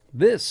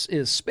This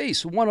is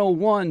Space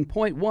 101.1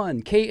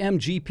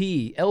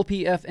 KMGP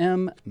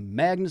LPFM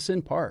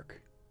Magnuson Park.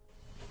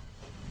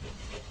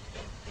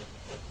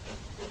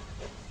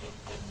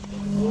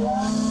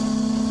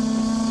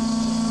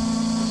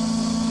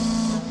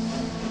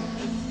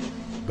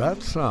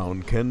 That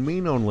sound can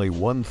mean only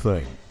one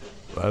thing.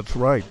 That's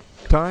right.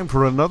 Time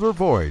for another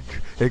voyage,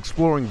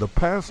 exploring the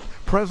past,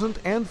 present,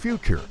 and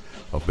future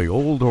of the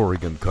old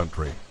Oregon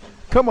country.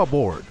 Come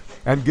aboard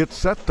and get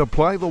set to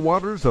ply the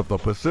waters of the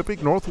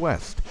Pacific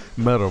Northwest,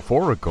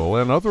 metaphorical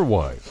and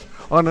otherwise,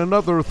 on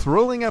another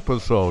thrilling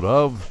episode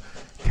of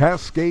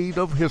Cascade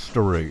of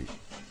History.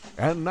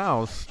 And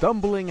now,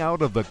 stumbling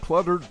out of the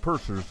cluttered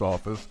purser's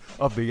office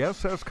of the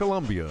SS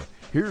Columbia,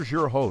 here's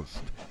your host,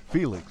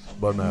 Felix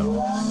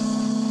Bunnell.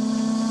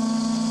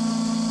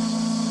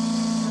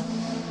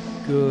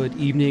 Good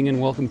evening and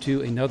welcome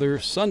to another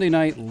Sunday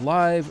night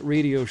live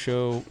radio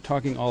show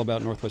talking all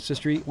about Northwest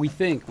history. We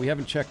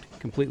haven't checked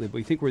completely, but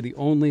we think we're the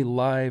only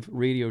live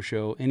radio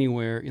show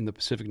anywhere in the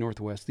Pacific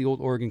Northwest, the old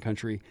Oregon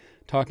country,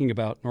 talking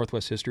about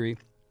Northwest history.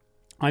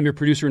 I'm your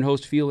producer and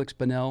host, Felix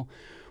Bunnell.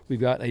 We've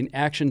got an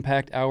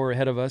action-packed hour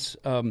ahead of us.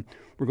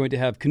 We're going to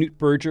have Knut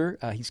Berger.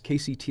 He's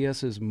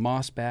KCTS's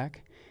Moss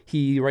back.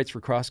 He writes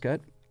for Crosscut.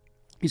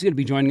 He's going to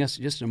be joining us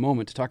just in a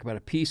moment to talk about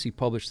a piece he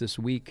published this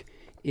week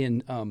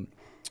in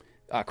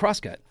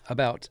Crosscut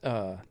about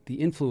the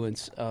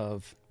influence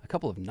of a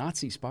couple of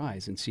Nazi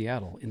spies in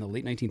Seattle in the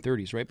late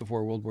 1930s, right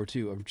before World War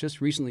II. A just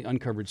recently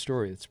uncovered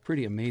story. It's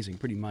pretty amazing,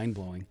 pretty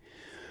mind-blowing.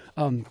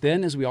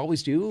 Then, as we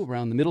always do,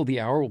 around the middle of the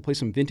hour, we'll play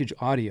some vintage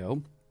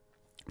audio.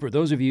 For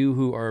those of you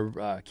who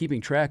are keeping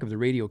track of the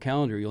radio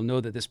calendar, you'll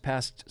know that this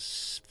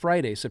past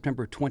Friday,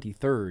 September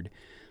 23rd,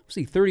 was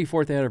the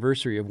 34th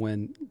anniversary of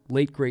when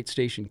late great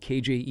station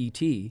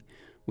KJET,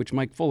 which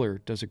Mike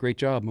Fuller does a great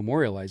job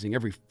memorializing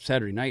every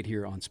Saturday night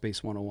here on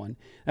Space 101.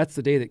 That's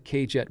the day that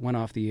KJET went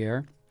off the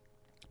air.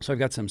 So I've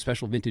got some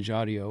special vintage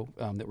audio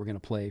that we're going to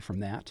play from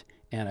that.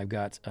 And I've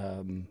got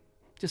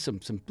just some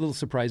little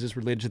surprises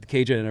related to the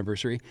KJET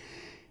anniversary.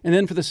 And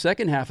then for the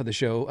second half of the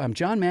show,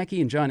 John Mackey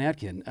and John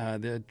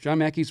Atkin. John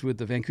Mackey's with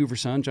the Vancouver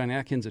Sun. John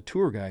Atkin's a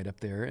tour guide up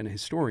there and a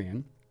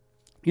historian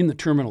in the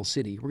Terminal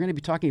City. We're going to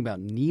be talking about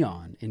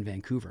neon in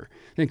Vancouver.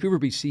 Vancouver,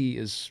 BC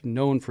is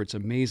known for its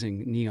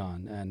amazing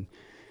neon. And,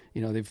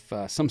 you know, they've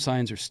some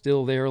signs are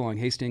still there along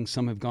Hastings.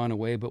 Some have gone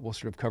away, but we'll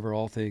sort of cover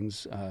all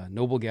things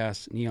Noble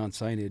Gas neon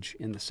signage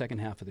in the second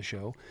half of the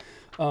show.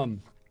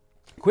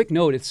 Quick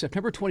note, it's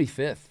September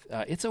 25th.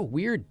 It's a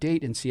weird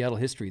date in Seattle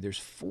history. There's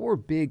 4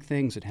 big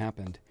things that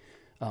happened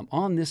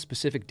on this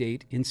specific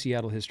date in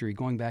Seattle history,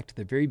 going back to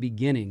the very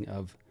beginning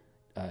of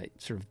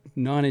sort of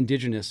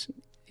non-Indigenous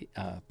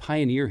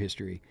pioneer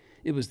history.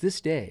 It was this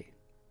day,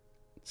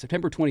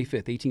 September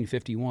 25th,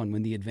 1851,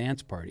 when the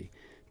Advance Party,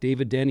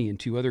 David Denny and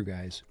 2 other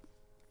guys,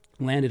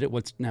 landed at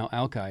what's now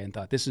Alki and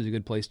thought this is a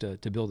good place to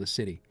build a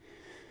city.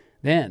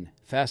 Then,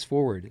 fast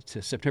forward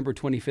to September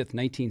 25th,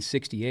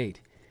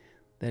 1968,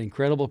 that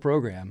incredible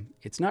program.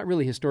 It's not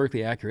really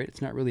historically accurate.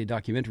 It's not really a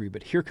documentary,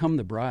 but Here Come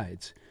the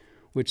Brides,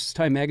 which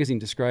Time Magazine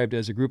described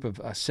as a group of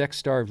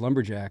sex-starved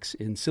lumberjacks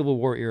in Civil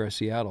War-era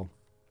Seattle.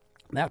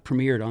 That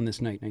premiered on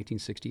this night,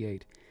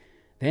 1968.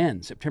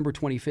 Then, September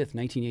 25th,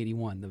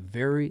 1981, the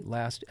very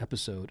last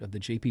episode of the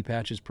J.P.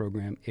 Patches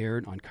program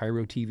aired on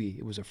Cairo TV.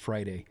 It was a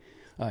Friday.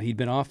 He'd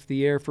been off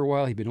the air for a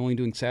while. He'd been only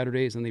doing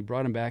Saturdays, and they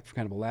brought him back for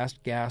kind of a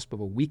last gasp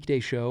of a weekday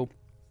show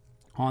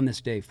on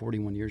this day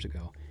 41 years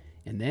ago.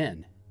 And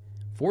then,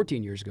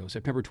 14 years ago,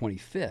 September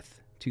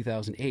 25th,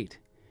 2008,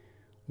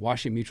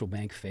 Washington Mutual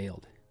Bank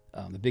failed.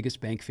 The biggest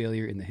bank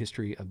failure in the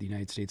history of the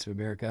United States of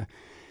America,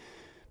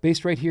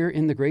 based right here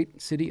in the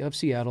great city of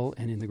Seattle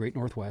and in the great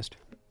Northwest.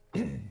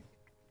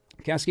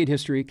 Cascade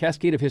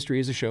of History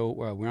is a show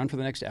we're on for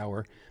the next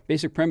hour.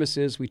 Basic premise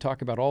is we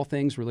talk about all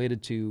things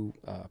related to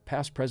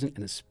past, present,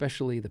 and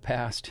especially the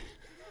past.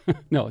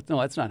 No,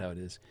 that's not how it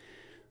is.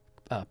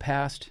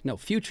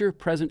 Future,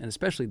 present, and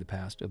especially the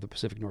past of the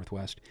Pacific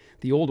Northwest,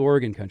 the old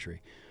Oregon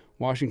country,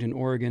 Washington,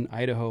 Oregon,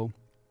 Idaho,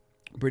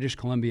 British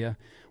Columbia.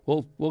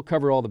 We'll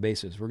cover all the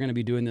bases. We're going to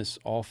be doing this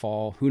all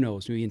fall, who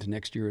knows, maybe into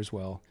next year as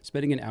well,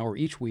 spending an hour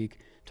each week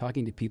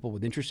talking to people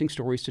with interesting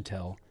stories to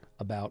tell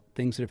about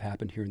things that have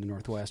happened here in the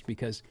Northwest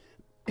because,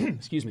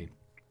 excuse me,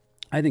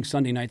 I think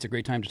Sunday night's a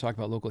great time to talk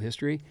about local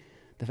history.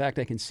 The fact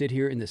I can sit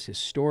here in this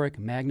historic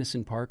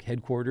Magnuson Park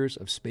headquarters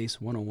of Space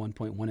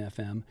 101.1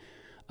 FM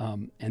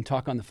and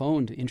talk on the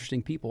phone to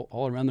interesting people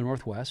all around the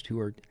Northwest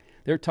who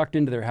they're tucked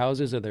into their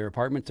houses or their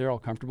apartments. They're all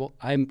comfortable.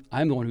 I'm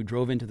the one who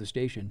drove into the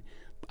station.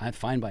 I'm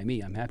fine by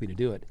me. I'm happy to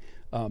do it.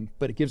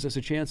 But it gives us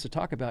a chance to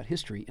talk about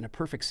history in a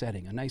perfect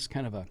setting, a nice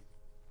kind of a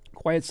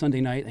quiet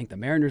Sunday night. I think the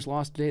Mariners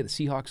lost today. The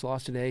Seahawks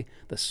lost today.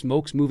 The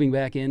smoke's moving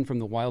back in from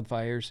the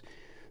wildfires.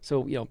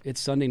 So, you know, it's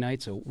Sunday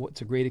night, so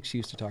it's a great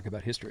excuse to talk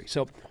about history.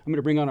 So I'm going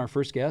to bring on our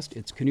first guest.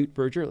 It's Knut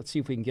Berger. Let's see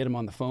if we can get him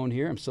on the phone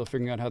here. I'm still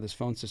figuring out how this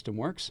phone system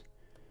works.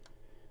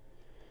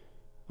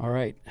 All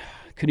right.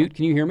 Knut,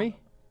 can you hear me?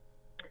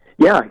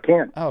 Yeah, I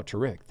can. Oh,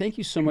 terrific. Thank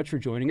you so much for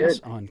joining us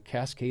on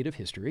Cascade of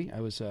History.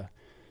 I was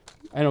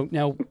I don't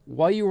now.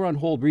 While you were on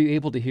hold, were you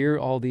able to hear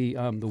all the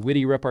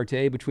witty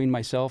repartee between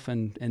myself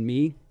and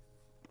me?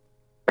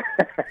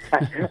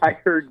 I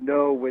heard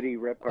no witty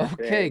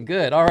repartee. Okay,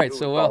 good. All right,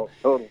 so well,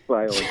 total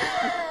silence.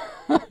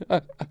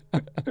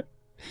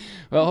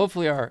 Well,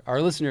 hopefully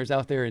our listeners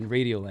out there in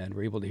Radioland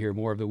were able to hear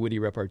more of the witty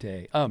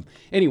repartee.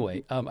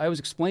 Anyway, I was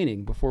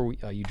explaining before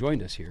you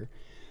joined us here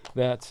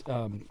that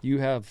you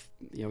have,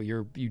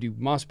 you do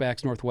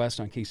Mossbacks Northwest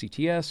on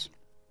KCTS.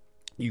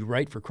 You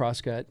write for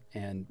Crosscut,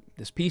 and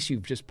this piece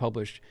you've just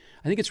published,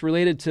 I think it's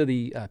related to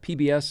the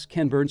PBS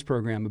Ken Burns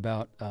program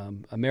about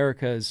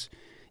America's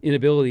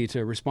inability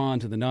to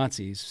respond to the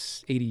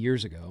Nazis 80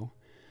 years ago.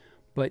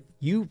 But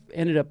you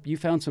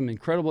found some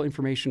incredible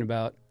information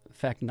about the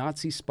fact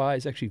Nazi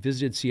spies actually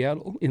visited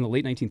Seattle in the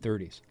late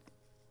 1930s.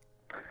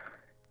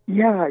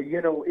 Yeah,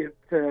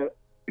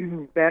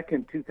 back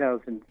in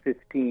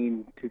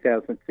 2015,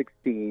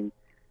 2016,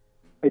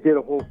 I did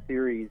a whole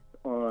series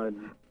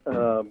on,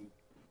 I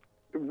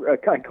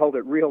called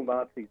it Real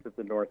Nazis of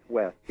the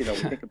Northwest. We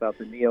think about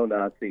the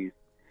neo-Nazis.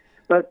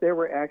 But there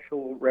were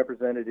actual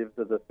representatives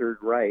of the Third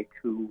Reich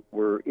who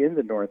were in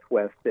the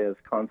Northwest as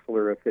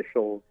consular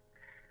officials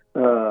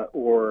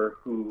or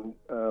who,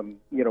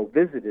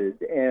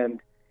 visited.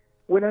 And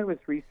when I was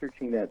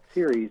researching that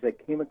series, I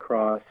came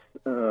across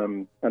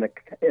an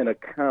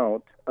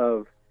account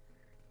of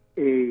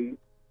a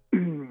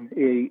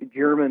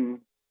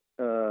German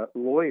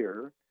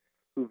lawyer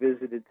who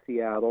visited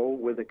Seattle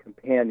with a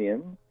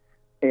companion,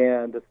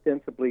 and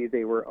ostensibly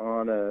they were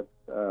on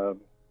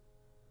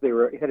they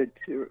were headed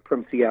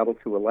from Seattle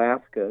to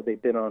Alaska.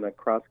 They'd been on a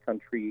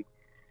cross-country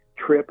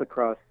trip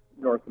across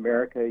North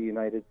America,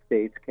 United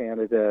States,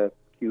 Canada,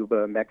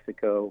 Cuba,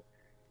 Mexico,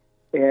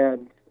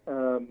 and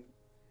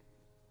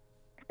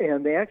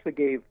they actually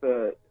gave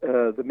the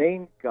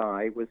main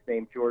guy was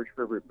named George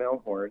Herbert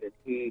Melhorn, and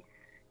he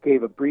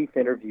gave a brief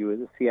interview in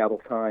the Seattle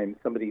Times.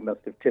 Somebody must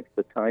have tipped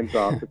the Times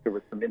off that there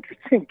were some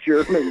interesting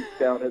Germans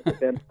down at the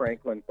Ben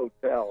Franklin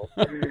Hotel,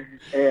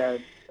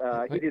 and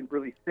he didn't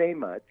really say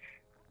much.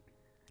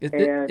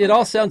 It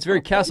all sounds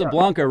very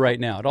Casablanca right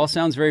now. It all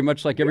sounds very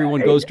much like everyone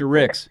goes to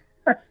Rick's.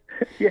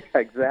 Yeah,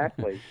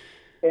 exactly.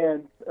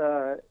 And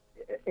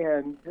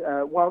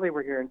while they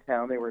were here in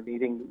town, they were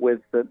meeting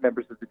with the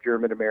members of the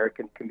German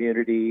American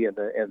community and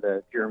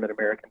the German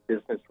American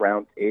Business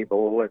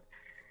Roundtable. And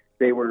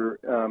they were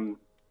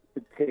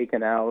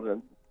taken out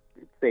and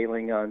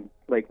sailing on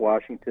Lake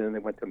Washington. They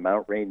went to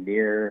Mount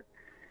Rainier,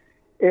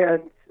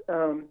 and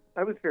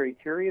I was very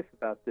curious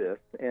about this,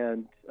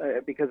 and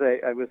because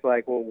I was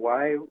like, well,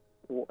 why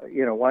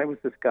was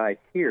this guy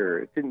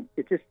here?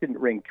 It just didn't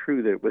ring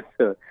true that it was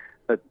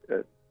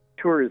a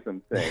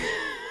tourism thing,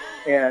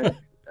 and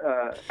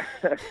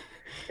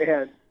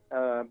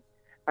I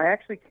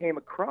actually came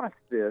across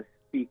this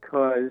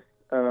because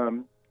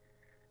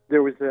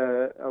there was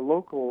a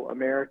local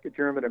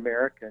German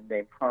American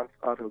named Hans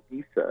Otto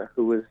Giese,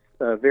 who was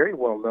very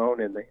well known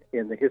in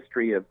the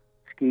history of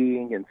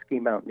skiing and ski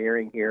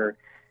mountaineering here.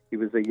 He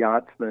was a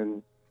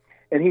yachtsman,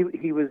 and he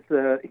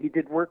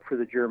did work for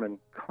the German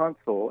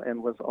consul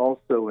and was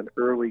also an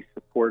early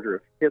supporter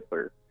of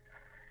Hitler.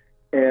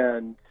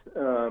 And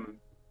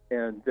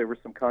there were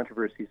some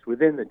controversies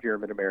within the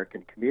German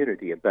American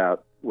community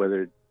about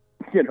whether,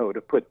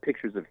 to put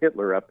pictures of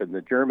Hitler up in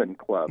the German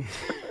club,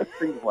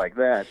 things like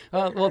that.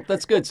 Well,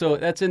 that's good. So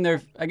that's in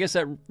there. I guess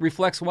that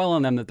reflects well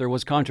on them that there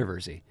was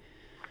controversy.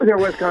 There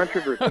was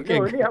controversy. Okay,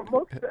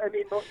 most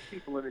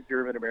people in the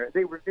German America,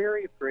 they were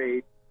very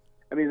afraid.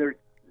 I mean, there's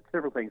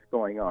several things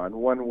going on.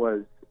 One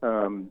was,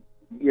 some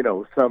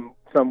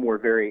were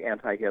very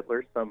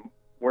anti-Hitler, some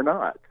were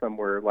not. Some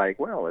were like,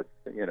 well, it's,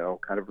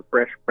 kind of a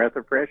fresh breath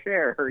of fresh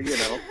air,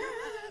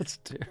 That's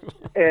terrible.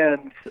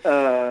 And,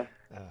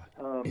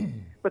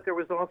 but there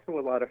was also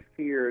a lot of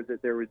fear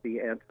that there would be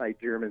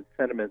anti-German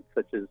sentiments,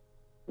 such as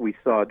we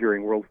saw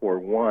during World War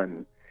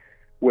I,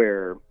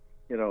 where,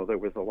 there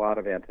was a lot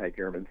of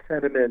anti-German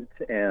sentiment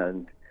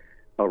and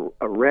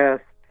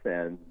arrests,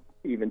 and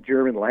even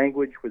German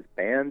language was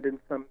banned in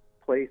some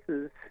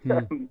places.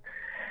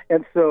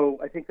 And so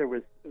I think there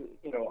was,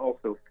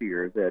 also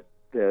fear that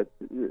this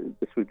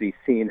would be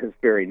seen as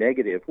very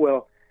negative.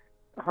 Well,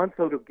 Hans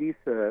Otto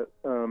Giese,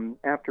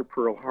 after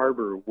Pearl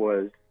Harbor,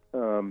 was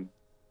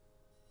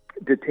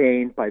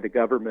detained by the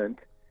government,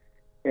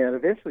 and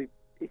eventually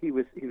he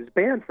was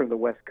banned from the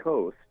West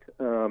Coast,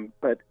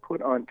 but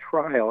put on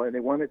trial, and they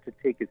wanted to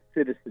take his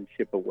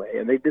citizenship away.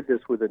 And they did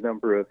this with a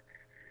number of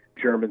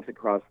Germans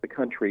across the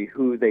country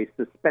who they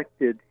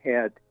suspected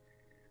had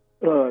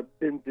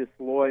been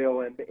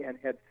disloyal and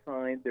had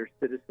signed their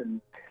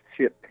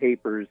citizenship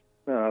papers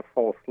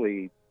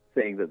falsely,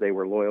 saying that they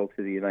were loyal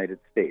to the United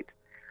States.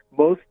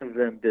 Most of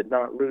them did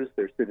not lose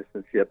their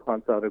citizenship.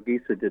 Hans Otto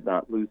Giese did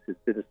not lose his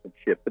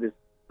citizenship, but his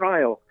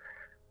trial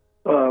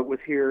was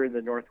here in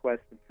the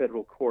Northwest in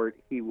federal court.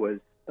 He was,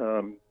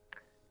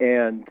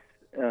 and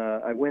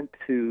I went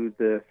to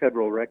the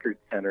Federal Record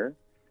Center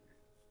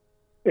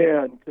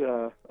and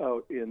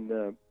out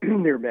in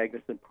near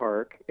Magnuson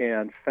Park,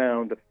 and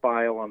found a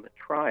file on the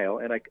trial.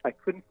 And I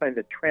couldn't find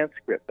the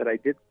transcript, but I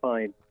did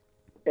find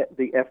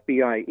the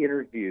FBI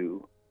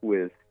interview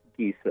with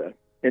Giese,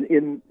 and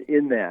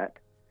in that,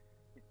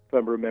 if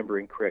I'm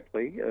remembering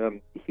correctly,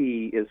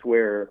 he is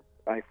where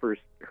I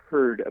first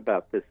heard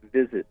about this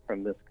visit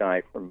from this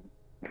guy from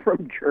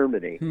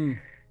Germany,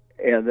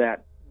 and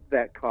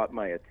that caught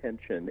my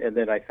attention. And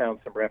then I found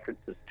some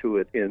references to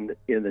it in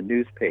the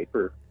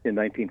newspaper in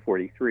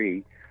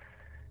 1943,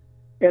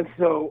 and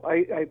so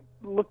I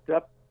looked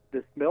up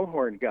this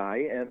Melhorn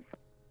guy and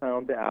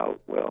found out,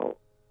 well,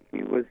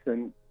 he was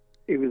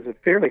a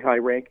fairly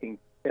high-ranking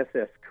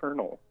SS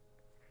colonel,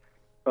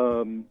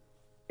 and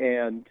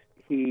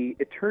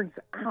it turns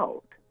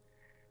out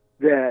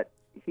that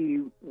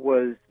he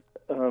was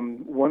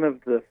one of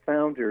the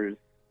founders,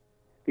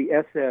 the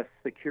SS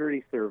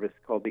security service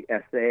called the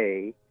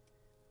SA,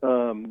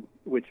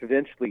 which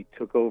eventually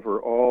took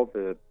over all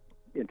the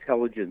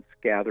intelligence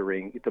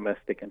gathering,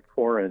 domestic and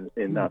foreign,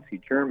 in Nazi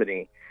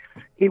Germany.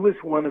 He was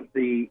one of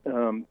the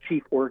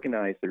chief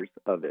organizers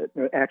of it.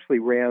 Actually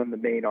ran the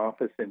main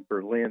office in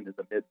Berlin in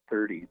the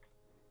mid-30s,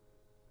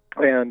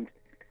 and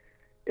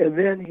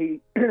then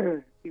he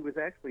was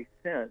actually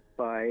sent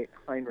by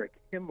Heinrich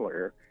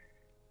Himmler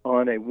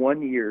on a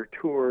one-year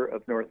tour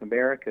of North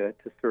America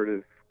to sort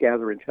of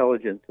gather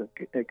intelligence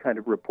and kind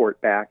of report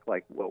back,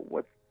 like, well,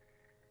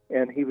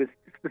 and he was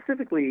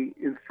specifically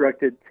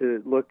instructed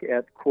to look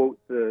at, quote,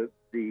 the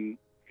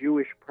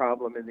Jewish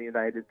problem in the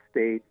United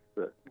States,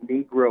 the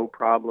Negro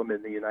problem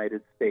in the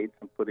United States,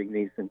 I'm putting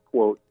these in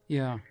quotes,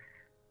 yeah,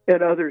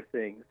 and other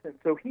things. And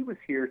so he was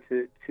here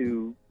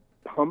to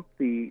pump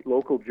the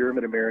local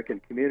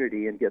German-American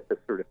community and get this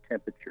sort of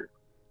temperature.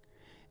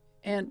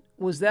 And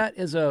was that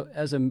as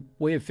a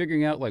way of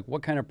figuring out like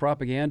what kind of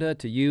propaganda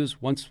to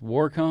use once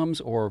war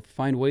comes, or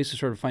find ways to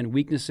sort of find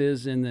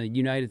weaknesses in the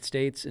United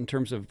States in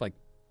terms of like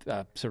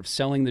sort of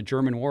selling the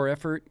German war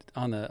effort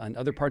on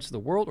other parts of the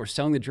world, or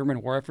selling the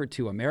German war effort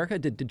to America?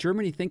 Did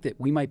Germany think that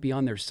we might be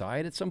on their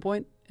side at some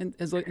point in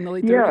the late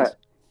 30s? Yeah,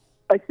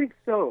 I think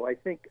so. I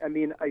think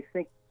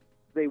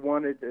they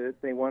wanted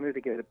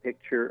to get a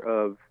picture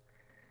of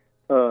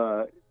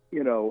how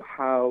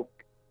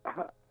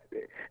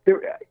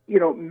there,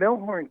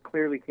 Melhorn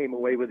clearly came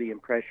away with the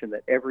impression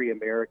that every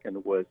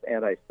American was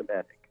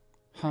anti-Semitic.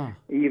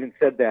 He even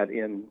said that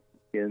in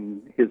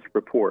his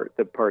report,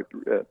 the part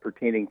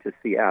pertaining to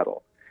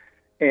Seattle.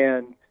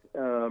 And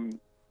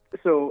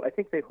so I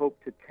think they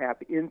hoped to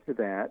tap into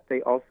that.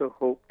 They also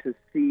hoped to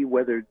see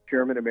whether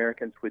German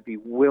Americans would be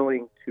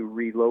willing to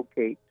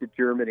relocate to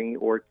Germany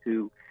or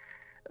to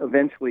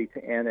eventually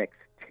to annex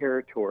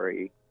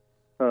territory,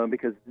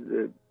 because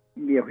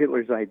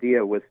Hitler's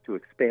idea was to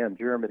expand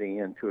Germany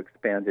and to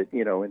expand it,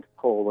 into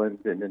Poland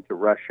and into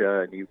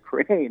Russia and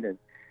Ukraine and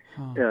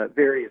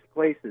various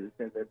places,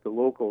 and that the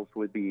locals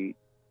would be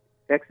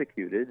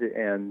executed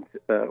and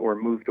or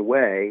moved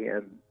away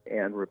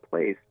and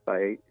replaced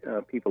by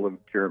people of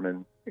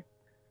German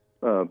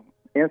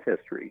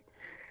ancestry.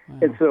 Wow.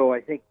 And so I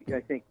think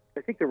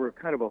there were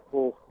kind of a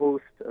whole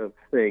host of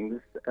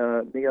things.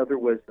 The other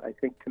was, I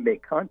think, to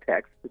make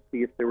contacts to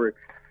see if there were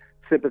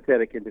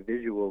sympathetic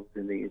individuals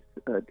in these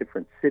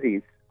different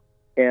cities.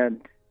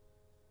 And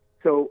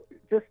so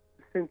just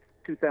since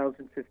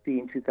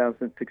 2015,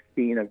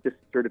 2016, I've just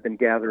sort of been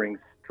gathering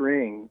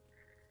string.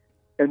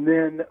 And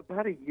then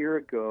about a year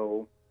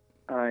ago,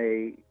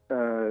 I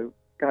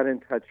got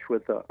in touch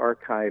with the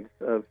archives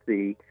of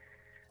the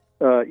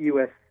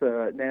U.S.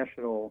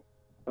 National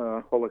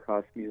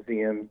Holocaust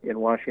Museum in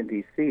Washington,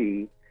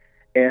 D.C.,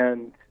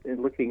 and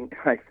in looking,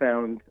 I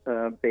found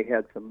they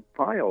had some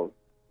files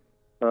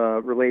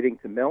relating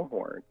to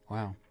Melhorn.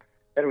 Wow.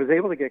 And I was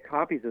able to get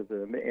copies of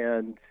them,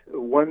 and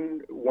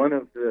one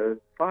of the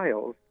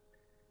files,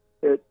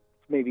 it's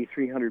maybe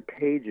 300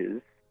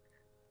 pages,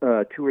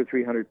 200 or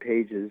 300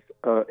 pages.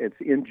 It's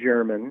in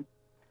German,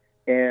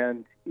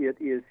 and it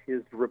is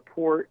his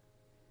report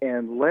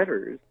and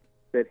letters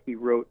that he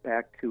wrote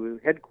back to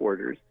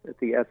headquarters at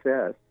the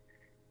SS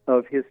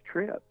of his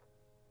trip.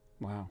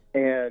 Wow.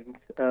 And,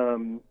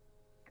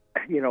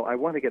 I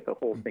want to get the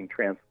whole thing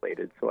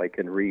translated so I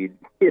can read,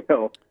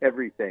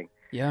 everything.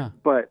 Yeah.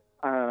 But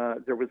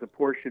there was a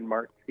portion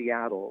marked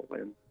Seattle,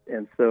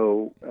 and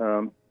so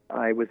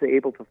I was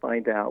able to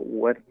find out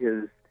what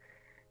his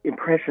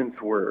impressions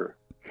were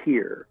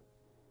here.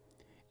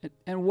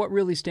 And what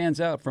really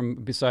stands out from,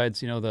 besides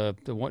the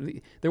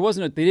one, there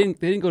wasn't they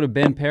didn't go to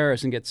Ben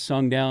Paris and get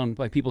sung down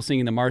by people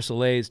singing the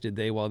Marseillaise, did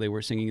they, while they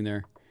were singing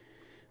their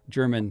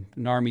German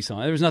army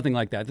song? There was nothing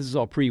like that. This is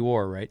all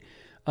pre-war, right?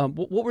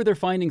 What were their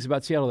findings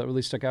about Seattle that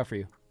really stuck out for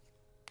you?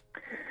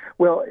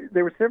 Well,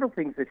 there were several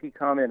things that he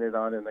commented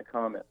on in the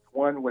comments.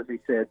 One was he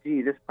said,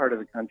 gee, this part of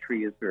the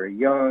country is very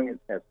young, it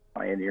has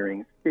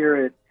pioneering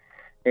spirit,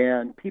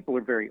 and people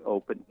are very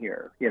open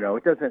here.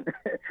 It doesn't,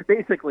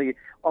 basically,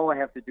 all I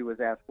have to do is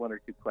ask one or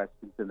two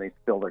questions and they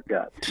spill their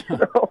guts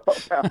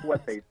about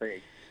what they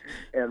think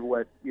and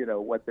what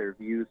their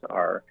views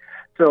are.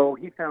 So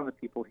he found the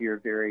people here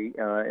very,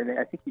 and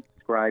I think he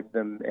described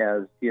them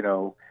as,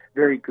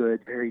 very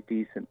good, very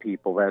decent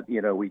people that,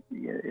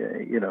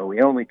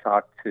 we only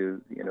talk to,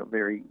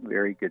 very,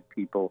 very good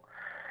people.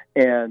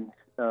 And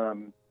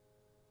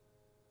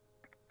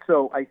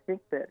so I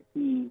think that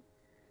he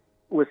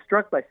was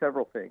struck by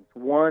several things.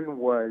 One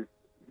was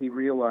he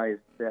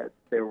realized that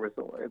there was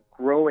a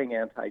growing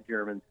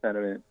anti-German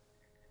sentiment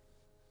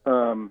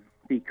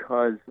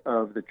because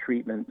of the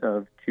treatment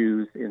of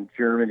Jews in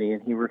Germany,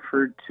 and he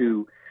referred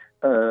to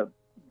the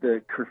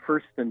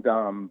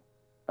Kurfürstendamm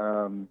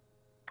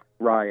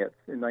riots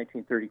in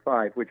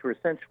 1935, which were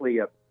essentially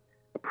a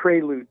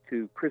prelude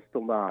to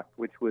Kristallnacht,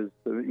 which was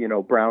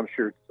brown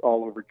shirts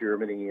all over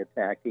Germany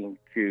attacking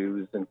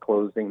Jews and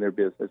closing their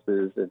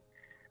businesses and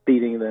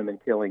beating them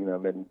and killing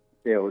them, and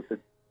it was a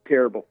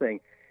terrible thing.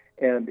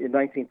 And in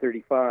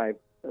 1935,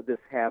 this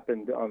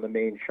happened on the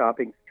main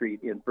shopping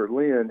street in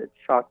Berlin. It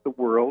shocked the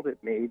world. It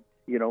made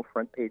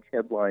front page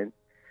headlines,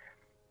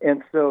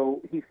 and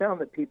so he found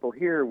that people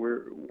here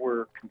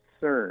were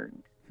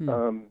concerned.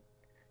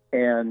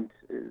 And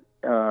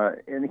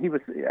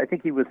I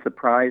think he was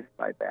surprised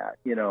by that.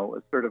 It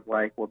was sort of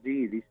like, well,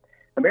 gee, these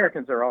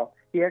Americans are all.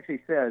 He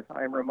actually says,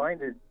 "I'm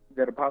reminded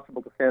that a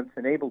possible defense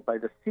enabled by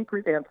the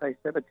secret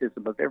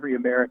anti-Semitism of every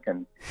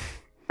American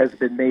has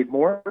been made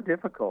more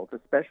difficult,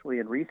 especially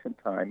in recent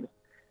times,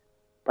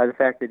 by the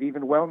fact that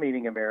even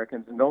well-meaning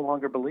Americans no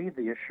longer believe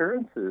the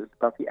assurances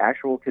about the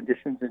actual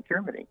conditions in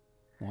Germany."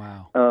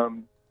 Wow.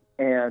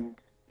 And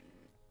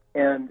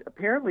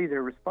apparently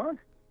their response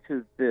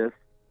to this,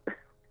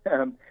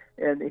 and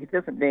he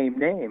doesn't name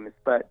names,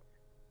 but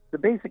the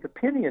basic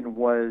opinion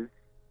was,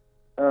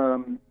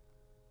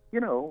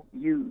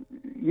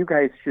 you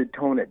guys should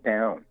tone it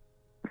down.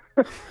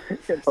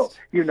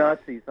 You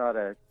Nazis ought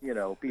to,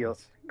 be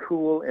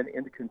cool and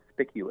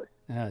inconspicuous.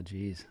 Ah,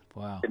 geez.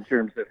 Wow. In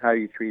terms of how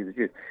you treat the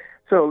Jews.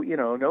 So,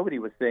 nobody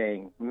was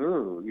saying,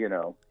 ooh,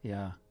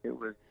 Yeah. It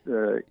was,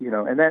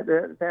 and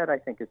that I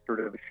think is sort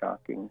of a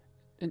shocking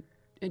thing.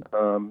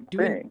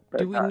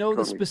 Do we know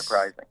totally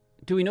surprising.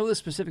 Do we know the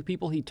specific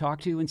people he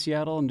talked to in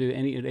Seattle, and do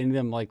any of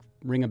them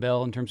ring a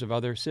bell in terms of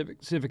other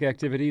civic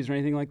activities or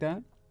anything like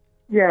that?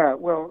 Yeah,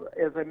 well,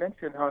 as I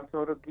mentioned, Hans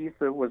Otto Giese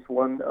was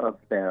one of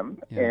them,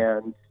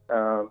 and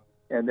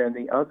then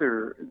the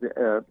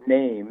other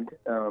named,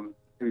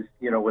 who's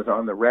was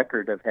on the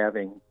record of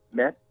having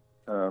met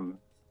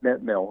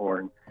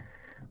Melhorn,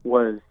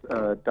 was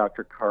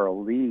Dr.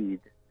 Carl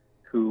Lied,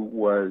 who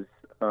was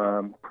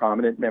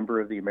prominent member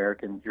of the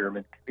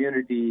American-German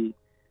community,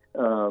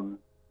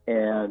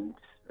 and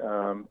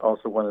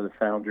also one of the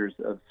founders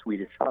of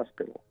Swedish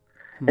Hospital.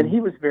 And he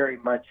was very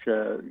much,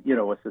 a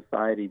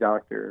society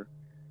doctor.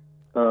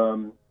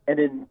 And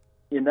in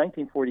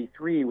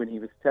 1943, when he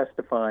was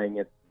testifying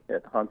at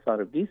Hans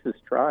Otto Giese's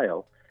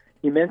trial,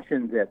 he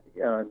mentioned that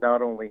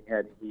not only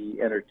had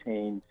he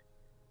entertained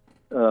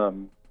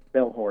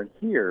Melhorn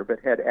here, but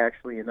had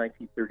actually in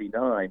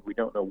 1939, we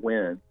don't know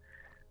when,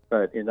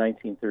 but in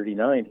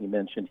 1939 he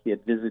mentioned he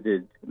had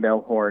visited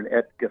Melhorn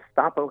at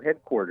Gestapo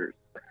headquarters.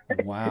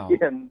 Wow.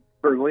 in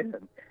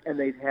Berlin, and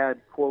they'd had,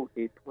 quote,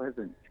 a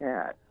pleasant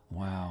chat.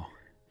 Wow.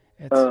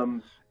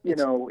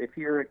 If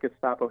you're at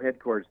Gestapo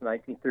headquarters in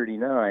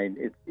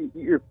 1939,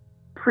 you're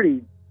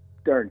pretty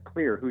darn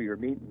clear who you're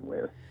meeting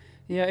with.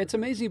 Yeah, it's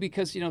amazing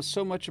because,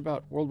 so much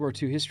about World War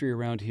II history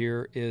around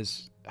here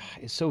is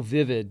so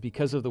vivid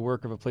because of the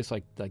work of a place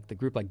like the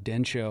group like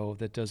Densho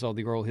that does all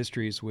the oral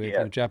histories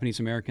with Japanese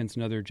Americans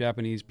and other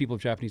people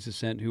of Japanese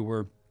descent who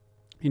were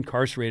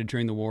incarcerated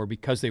during the war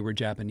because they were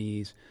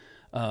Japanese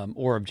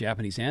or of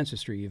Japanese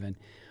ancestry even.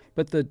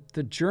 But the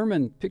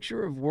German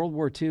picture of World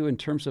War II in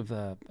terms of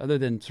other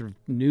than sort of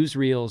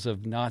newsreels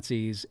of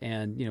Nazis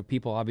and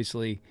people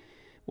obviously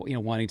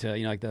wanting to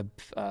like the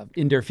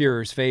in der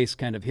Führer's face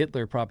kind of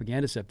Hitler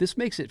propaganda stuff, this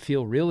makes it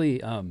feel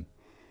really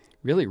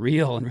really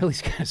real and really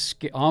kind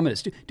of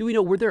ominous. Do we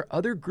know, were there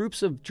other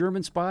groups of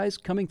German spies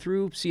coming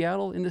through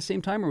Seattle in the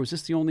same time, or was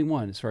this the only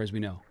one as far as we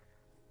know?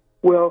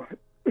 Well,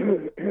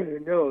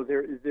 no,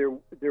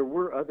 there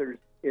were others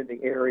in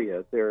the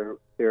area. There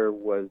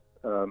was.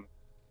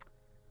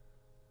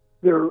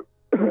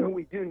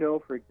 We do know,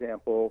 for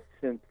example,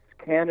 since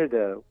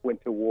Canada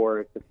went to war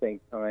at the same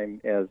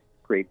time as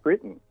Great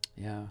Britain,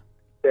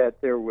 that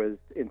there was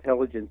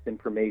intelligence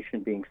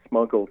information being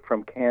smuggled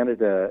from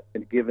Canada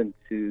and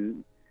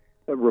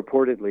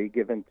reportedly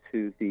given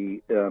to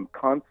the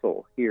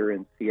consul here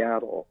in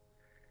Seattle.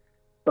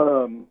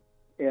 And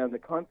the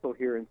consul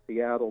here in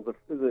Seattle,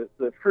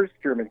 the first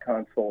German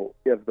consul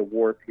of the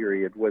war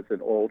period was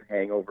an old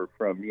hangover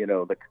from,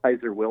 the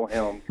Kaiser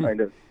Wilhelm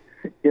kind of,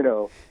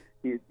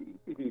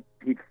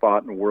 He'd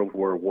fought in World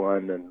War I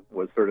and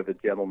was sort of a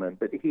gentleman,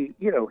 but he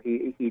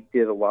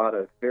did a lot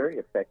of very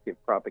effective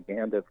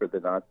propaganda for the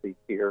Nazis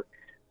here,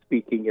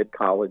 speaking at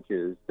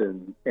colleges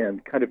and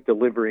kind of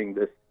delivering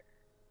this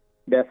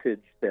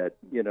message that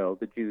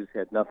the Jews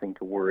had nothing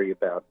to worry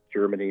about.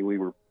 Germany,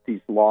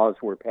 these laws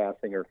we're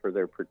passing are for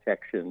their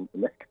protection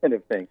and that kind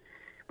of thing.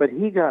 But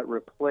he got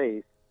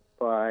replaced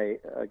by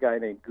a guy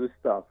named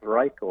Gustav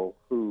Reichel,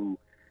 who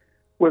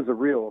was a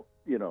real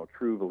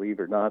true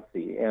believer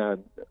Nazi,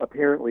 and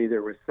apparently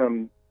there was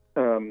some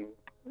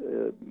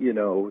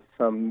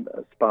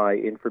spy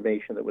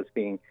information that was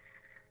being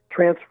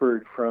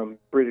transferred from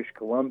British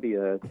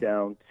Columbia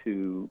down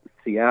to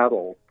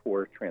Seattle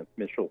for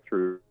transmission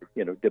through,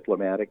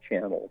 diplomatic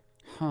channels.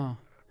 Huh.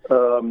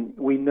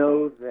 We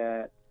know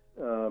that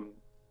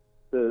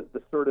the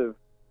sort of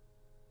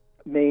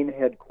main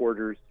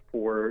headquarters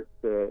for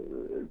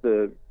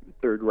the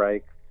Third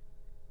Reich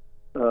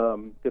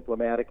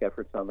diplomatic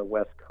efforts on the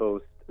West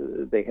Coast,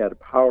 they had a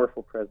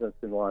powerful presence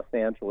in Los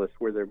Angeles,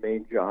 where their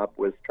main job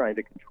was trying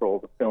to control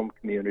the film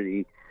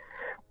community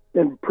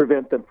and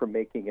prevent them from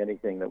making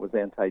anything that was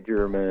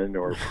anti-German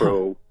or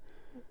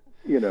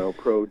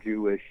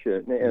pro-Jewish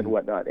and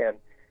whatnot.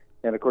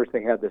 And of course,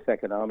 they had this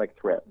economic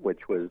threat,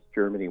 which was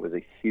Germany was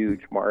a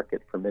huge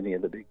market for many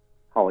of the big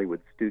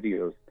Hollywood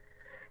studios.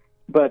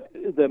 But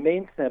the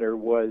main center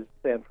was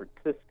San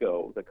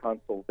Francisco, the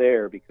consul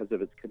there, because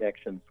of its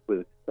connections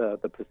with the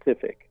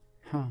Pacific.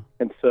 Huh.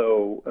 And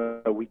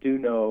so we do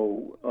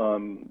know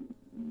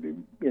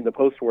in the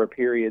post-war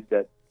period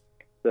that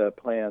the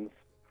plans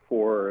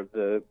for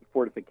the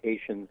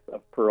fortifications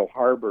of Pearl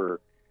Harbor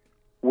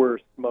were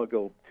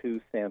smuggled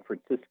to San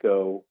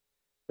Francisco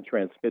and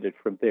transmitted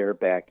from there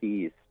back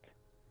east.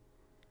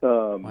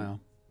 Wow.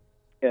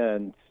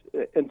 And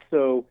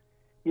so,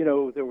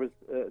 there was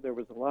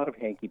a lot of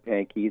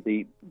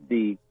hanky-panky.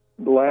 The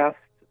last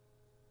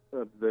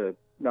of the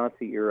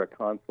Nazi-era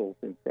consuls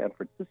in San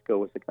Francisco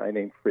was a guy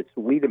named Fritz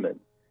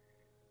Wiedemann,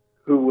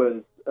 who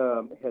was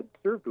had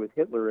served with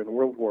Hitler in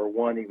World War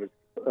I. He was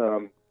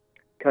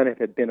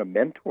had been a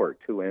mentor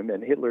to him,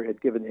 and Hitler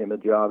had given him a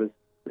job as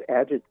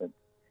adjutant.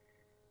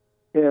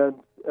 And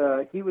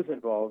he was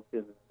involved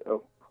in a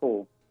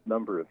whole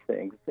number of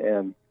things,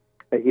 and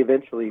he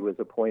eventually was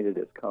appointed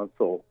as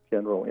consul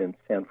general in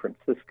San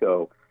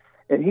Francisco.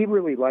 And he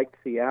really liked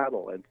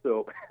Seattle, and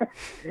so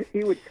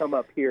he would come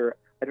up here.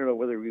 I don't know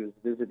whether he was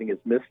visiting his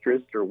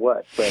mistress or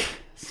what, but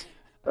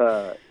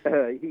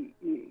he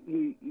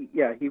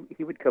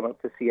would come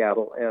up to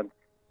Seattle, and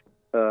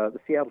the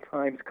Seattle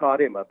Times caught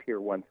him up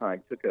here one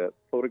time, took a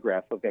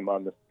photograph of him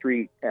on the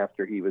street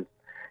after he was,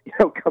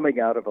 coming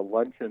out of a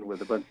luncheon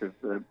with a bunch of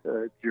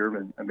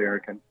German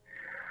Americans.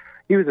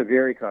 He was a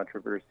very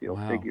controversial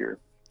figure.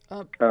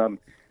 So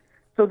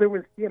there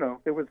was a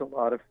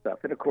lot of stuff,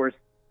 and of course,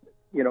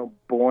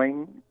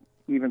 Boeing,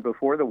 even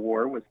before the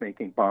war, was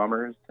making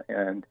bombers,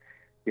 and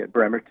you had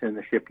Bremerton,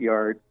 the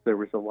shipyards. There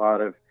was a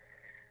lot of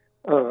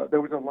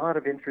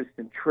interest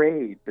in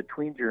trade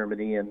between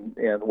Germany and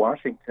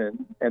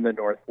Washington and the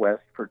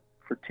Northwest for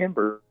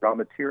timber, raw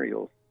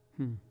materials.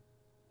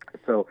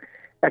 So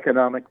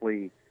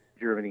economically,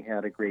 Germany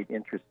had a great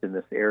interest in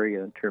this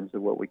area in terms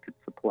of what we could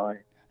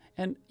supply.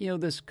 And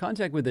this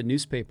contact with the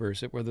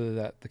newspapers, whether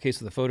the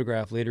case of the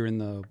photograph later in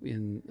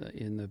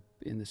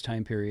this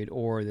time period,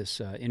 or this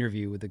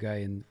interview with the guy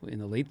in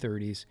the late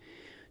 30s,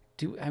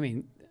 do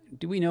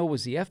we know,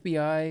 was the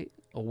FBI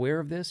aware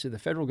of this? Did the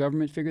federal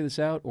government figure this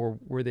out, or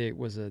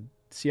was the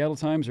Seattle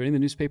Times or any of the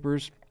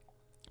newspapers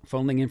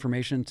funneling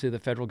information to the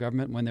federal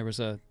government when there was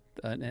an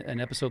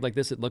episode like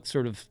this that looked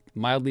sort of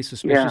mildly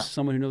suspicious to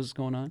someone who knows what's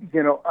going on?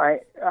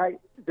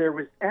 There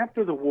was,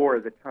 after the war,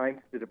 the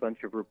Times did a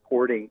bunch of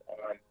reporting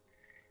on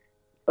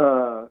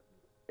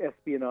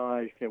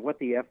espionage and what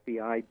the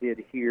FBI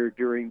did here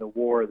during the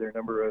war. There are a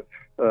number of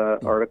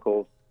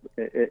articles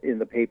in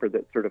the paper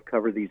that sort of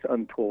cover these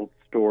untold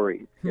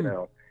stories,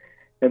 And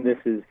this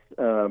is,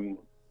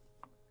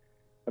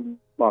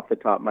 off the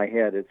top of my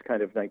head, it's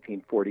kind of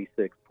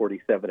 1946,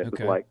 47. It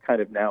was like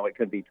kind of now it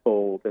can be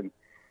told. And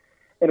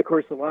of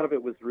course, a lot of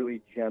it was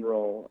really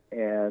general.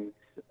 And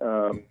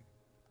I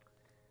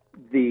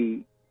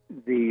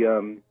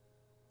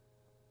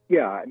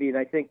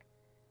think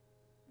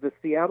the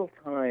Seattle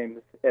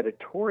Times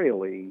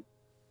editorially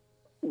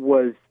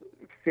was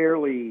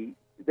fairly.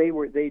 They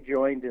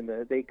joined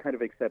they kind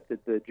of accepted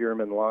the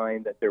German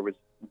line that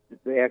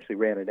they actually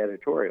ran an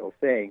editorial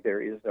saying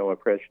there is no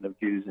oppression of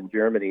Jews in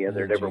Germany and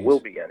there never will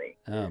be any.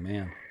 Oh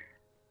man.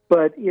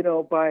 But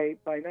by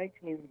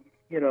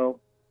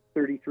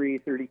 1933,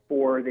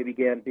 34, they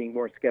began being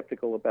more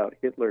skeptical about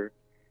Hitler.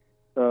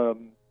 But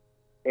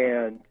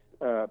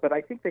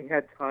I think they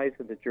had ties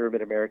in the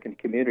German American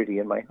community,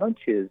 and my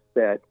hunch is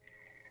that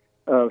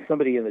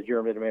somebody in the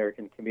German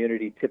American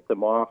community tipped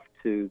them off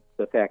to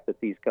the fact that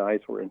these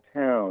guys were in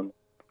town,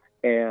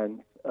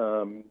 and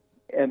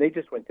they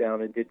just went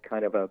down and did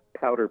kind of a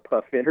powder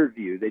puff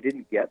interview. They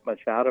didn't get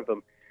much out of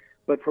them,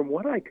 but from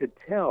what I could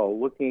tell,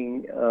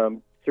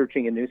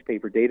 searching in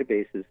newspaper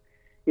databases,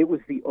 it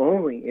was the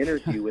only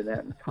interview in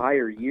that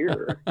entire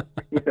year.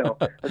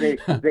 They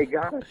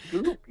got a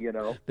scoop.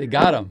 They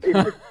got him.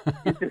 It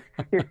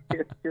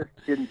just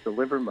didn't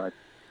deliver much.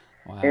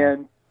 Wow.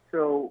 And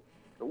so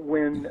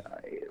when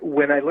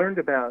I learned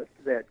about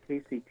that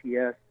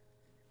KCTS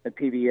and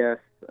PBS,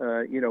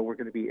 we're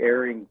going to be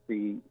airing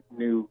the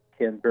new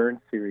Ken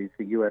Burns series,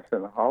 The U.S.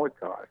 and the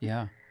Holocaust.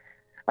 Yeah.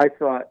 I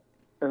thought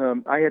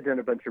I had done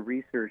a bunch of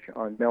research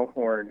on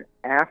Melhorn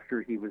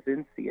after he was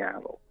in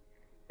Seattle.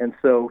 And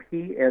so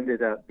he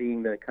ended up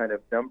being the kind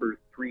of number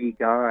 3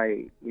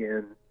 guy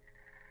in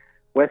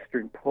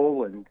Western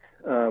Poland,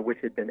 which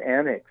had been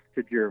annexed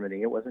to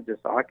Germany. It wasn't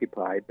just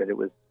occupied, but it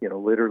was,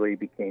 literally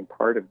became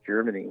part of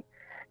Germany.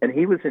 And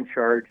he was in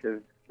charge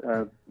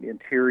of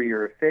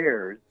interior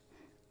affairs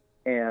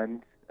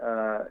and,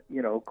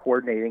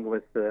 coordinating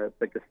with the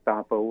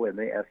Gestapo and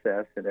the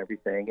SS and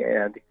everything.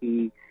 And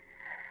he,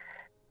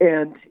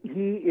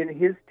 in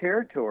his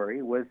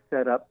territory, was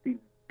set up the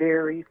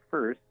very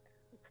first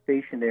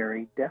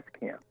stationary death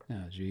camp.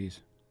 Oh,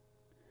 geez.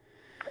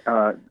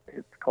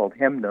 It's called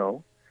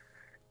Hemno,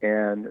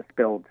 and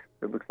spelled,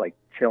 it looks like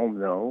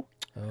Chelmno.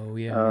 Oh,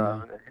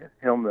 yeah.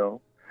 Hemno.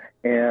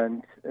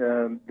 And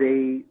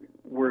they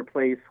were a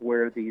place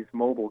where these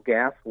mobile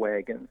gas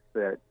wagons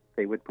that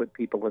they would put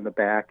people in the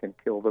back and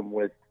kill them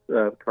with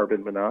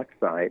carbon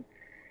monoxide.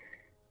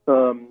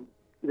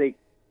 They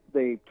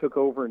took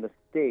over an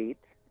estate,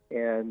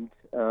 and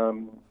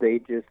they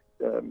just,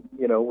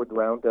 would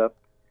round up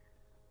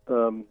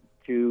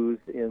Jews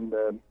in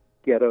the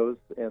ghettos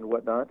and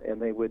whatnot,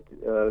 and they would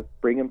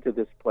bring them to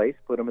this place,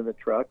 put them in the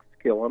trucks,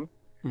 kill them,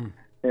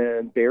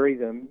 and bury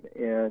them.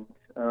 And,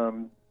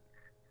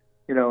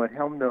 at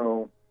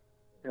Helmno,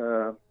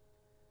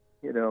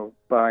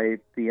 by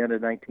the end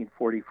of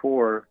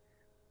 1944,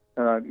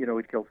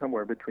 we'd killed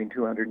somewhere between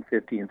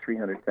 250 and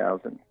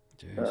 300,000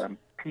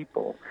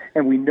 people.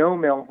 And we know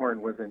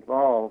Melhorn was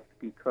involved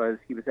because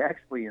he was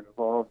actually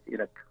involved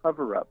in a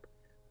cover-up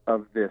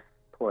of this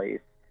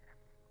place.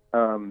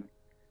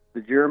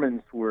 The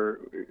Germans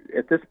were,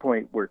 at this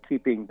point, were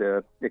keeping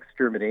the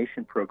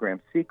extermination program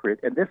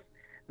secret. And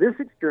this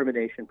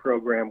extermination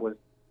program was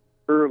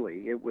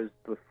early. It was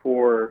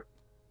before,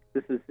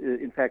 this is,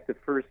 in fact, the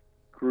first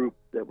group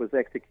that was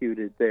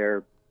executed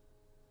there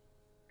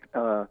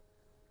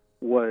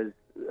was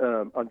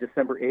on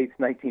December 8th,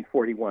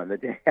 1941, the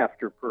day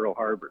after Pearl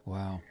Harbor.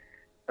 Wow.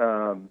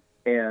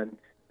 And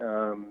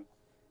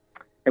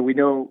we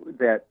know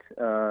that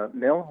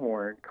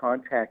Melhorn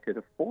contacted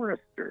a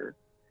forester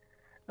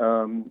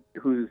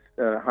who's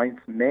Heinz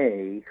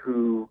May,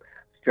 whose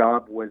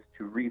job was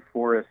to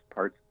reforest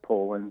parts of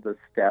Poland, the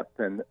steppe,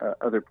 and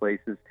other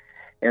places.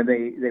 And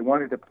they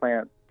wanted to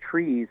plant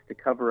trees to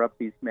cover up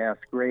these mass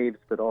graves,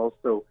 but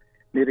also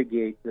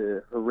mitigate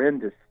the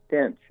horrendous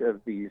stench of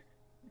these,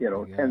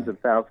 tens of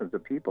thousands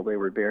of people they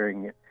were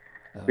burying.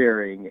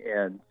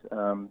 And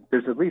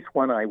there's at least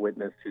one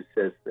eyewitness who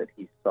says that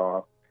he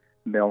saw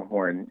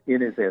Melhorn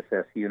in his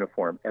SS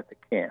uniform at the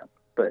camp,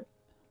 but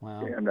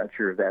wow. I'm not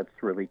sure if that's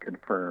really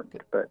confirmed,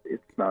 but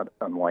it's not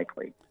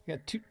unlikely. I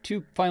got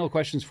two final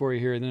questions for you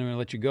here, and then I'm going to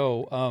let you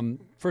go.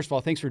 First of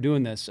all, thanks for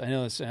doing this. I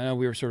know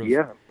we were sort of.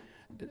 Yeah.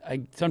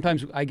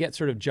 Sometimes I get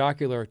sort of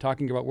jocular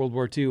talking about World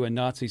War II and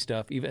Nazi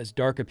stuff, even as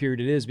dark a period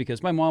it is,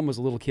 because my mom was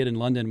a little kid in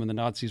London when the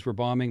Nazis were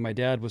bombing. My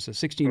dad was a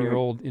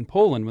 16-year-old in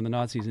Poland when the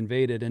Nazis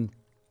invaded, and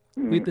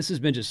this has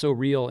been just so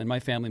real in my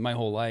family my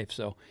whole life.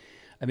 So,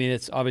 I mean,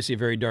 it's obviously a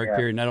very dark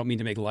period, and I don't mean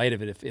to make light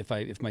of it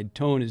if my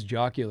tone is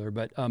jocular.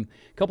 But a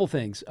couple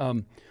things.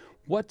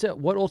 What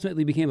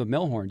ultimately became of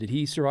Melhorn? Did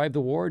he survive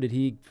the war? Did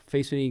he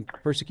face any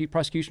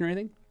prosecution or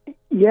anything?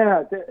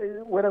 Yeah,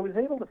 what I was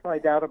able to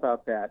find out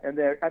about that, and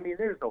there's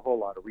a whole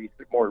lot of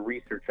more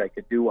research I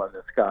could do on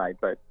this guy,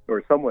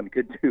 or someone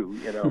could do,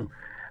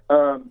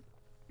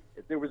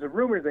 There was a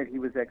rumor that he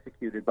was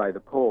executed by the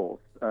Poles.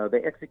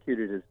 They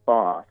executed his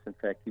boss. In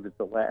fact, he was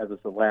the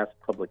last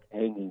public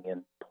hanging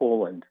in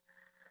Poland.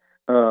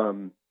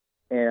 But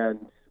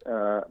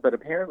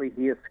apparently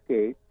he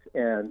escaped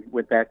and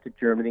went back to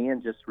Germany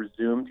and just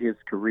resumed his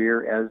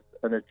career as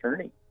an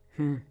attorney.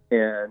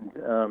 And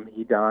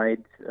he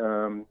died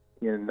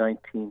in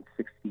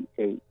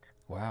 1968.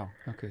 Wow.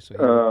 Okay.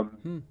 So.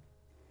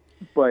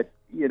 But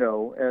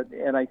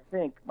and I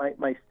think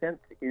my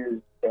sense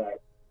is that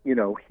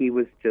he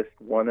was just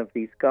one of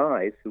these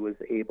guys who was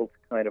able to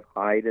kind of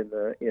hide in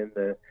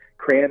the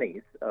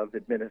crannies of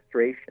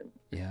administration.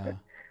 Yeah.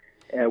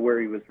 Where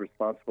he was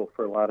responsible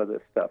for a lot of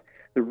this stuff.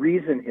 The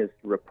reason his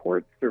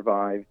report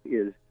survived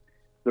is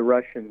the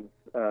Russians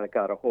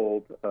got a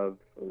hold of,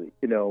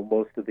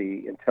 most of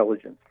the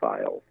intelligence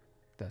files.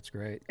 That's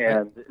great.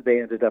 And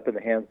they ended up in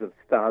the hands of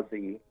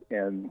Stasi,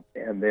 and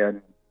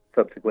then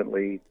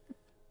subsequently,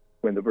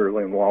 when the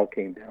Berlin Wall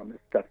came down, this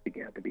stuff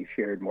began to be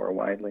shared more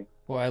widely.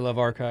 Well, I love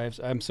archives.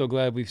 I'm so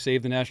glad we've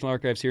saved the National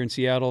Archives here in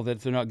Seattle,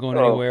 that they're not going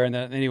anywhere. And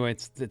that, anyway,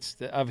 it's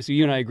obviously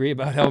you and I agree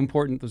about how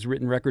important those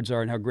written records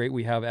are and how great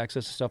we have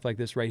access to stuff like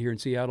this right here in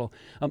Seattle.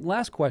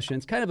 Last question.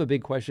 It's kind of a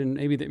big question.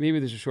 Maybe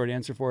there's a short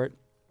answer for it.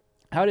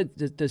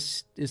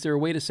 Is there a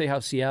way to say how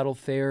Seattle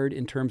fared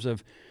in terms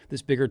of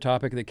this bigger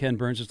topic that Ken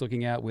Burns is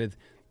looking at with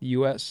the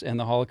U.S. and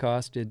the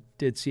Holocaust?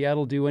 Did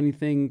Seattle do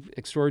anything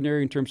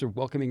extraordinary in terms of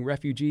welcoming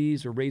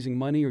refugees or raising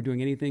money or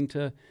doing anything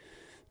to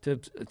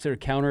sort of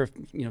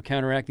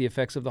counteract the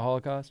effects of the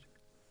Holocaust?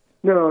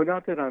 No,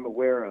 not that I'm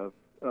aware of.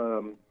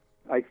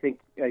 I think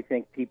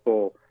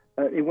people.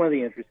 One of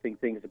the interesting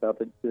things about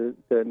the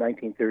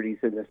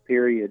 1930s in this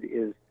period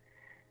is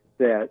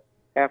that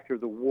after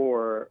the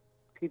war,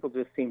 people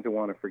just seemed to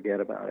want to forget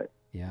about it.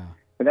 Yeah.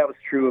 And that was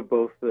true of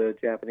both the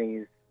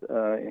Japanese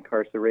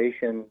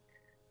incarceration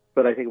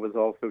but I think it was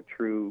also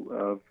true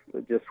of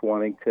just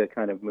wanting to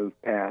kind of move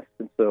past.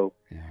 And so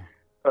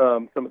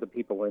some of the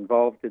people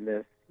involved in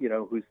this,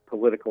 whose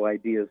political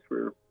ideas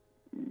were,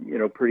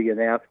 pretty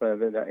anathema,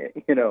 and,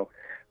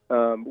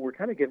 were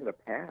kind of given a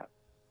pass.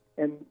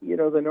 And,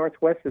 the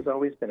Northwest has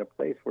always been a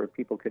place where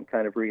people can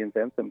kind of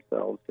reinvent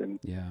themselves. And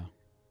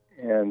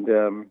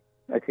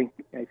I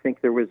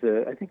think there was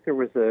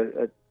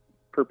a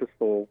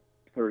purposeful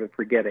sort of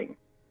forgetting.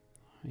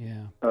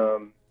 Yeah.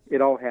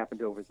 It all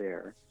happened over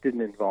there. It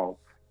didn't involve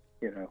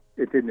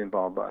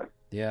us.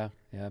 Yeah.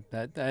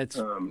 That's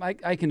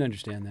I can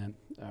understand that.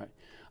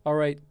 All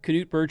right,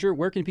 Knut Berger,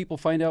 where can people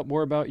find out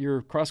more about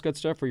your Crosscut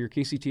stuff or your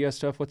KCTS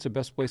stuff? What's the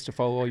best place to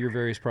follow all your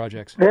various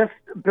projects? The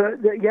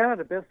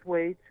best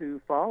way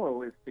to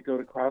follow is to go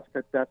to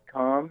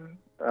crosscut.com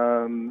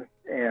and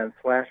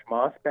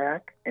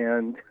 /Mossback,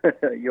 and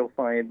you'll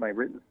find my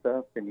written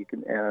stuff, and you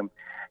can and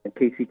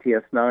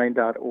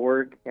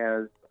KCTS9.org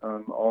has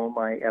all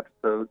my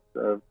episodes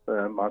of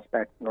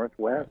Mossback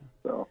Northwest.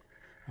 So,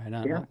 right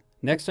on. Yeah.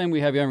 Next time we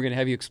have you on, we're going to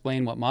have you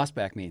explain what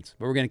Mossback means,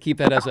 but we're going to keep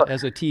that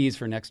as a tease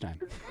for next time.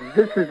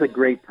 This is a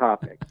great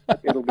topic.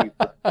 It'll be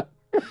fun.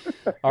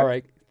 All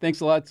right.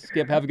 Thanks a lot,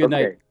 Skip. Have a good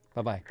night.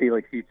 Bye-bye.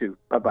 Felix, you too.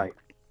 Bye-bye.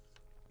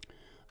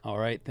 All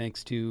right.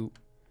 Thanks to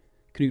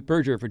Knut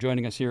Berger for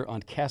joining us here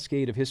on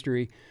Cascade of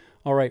History.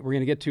 All right. We're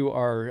going to get to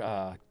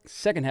our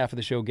second half of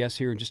the show guests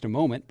here in just a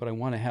moment, but I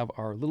want to have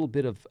our little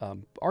bit of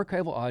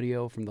archival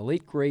audio from the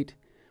late, great,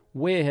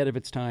 way ahead of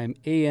its time,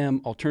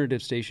 AM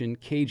alternative station,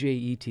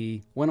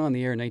 KJET, went on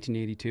the air in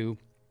 1982,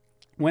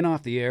 went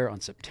off the air on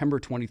September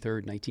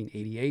 23rd,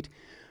 1988.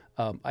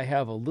 I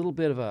have a little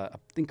bit of a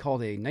thing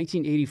called a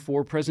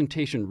 1984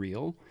 presentation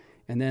reel,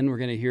 and then we're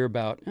going to hear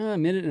about a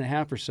minute and a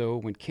half or so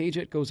when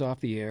KJET goes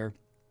off the air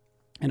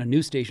and a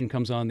new station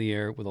comes on the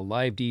air with a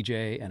live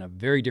DJ and a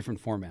very different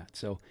format.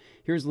 So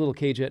here's a little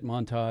KJET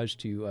montage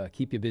to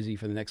keep you busy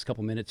for the next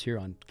couple minutes here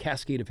on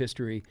Cascade of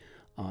History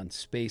on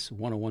Space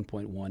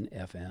 101.1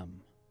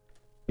 FM.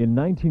 In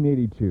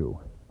 1982,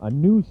 a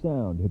new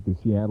sound hit the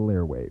Seattle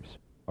airwaves,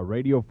 a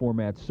radio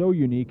format so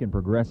unique and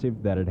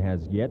progressive that it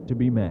has yet to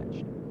be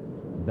matched.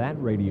 That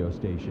radio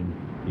station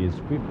is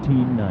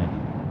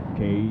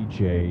 1590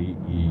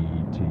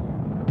 KJET.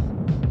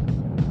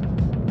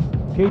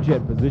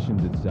 KJET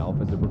positions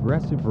itself as a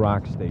progressive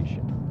rock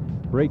station,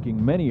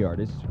 breaking many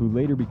artists who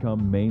later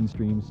become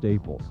mainstream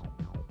staples.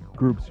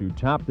 Groups who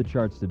top the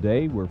charts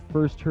today were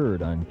first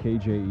heard on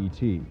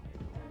KJET.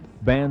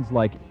 Bands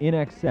like In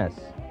Excess,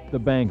 The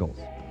Bangles,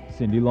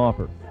 Cyndi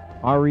Lauper,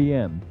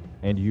 REM,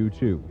 and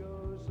U2.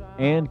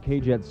 And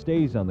KJET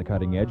stays on the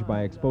cutting edge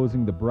by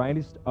exposing the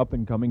brightest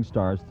up-and-coming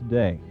stars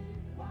today.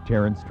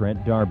 Terrence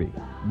Trent D'Arby,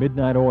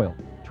 Midnight Oil,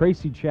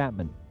 Tracy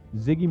Chapman,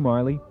 Ziggy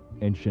Marley,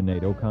 and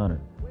Sinead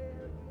O'Connor.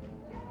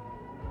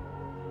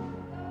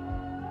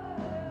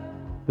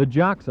 The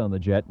jocks on the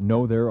Jet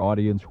know their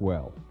audience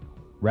well.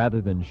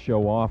 Rather than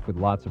show off with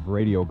lots of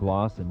radio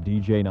gloss and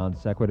DJ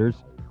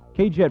non-sequiturs,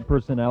 KJET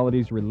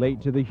personalities relate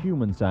to the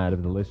human side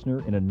of the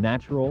listener in a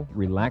natural,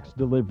 relaxed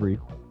delivery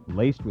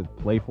laced with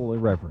playful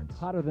irreverence.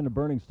 Hotter than a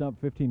burning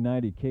stump,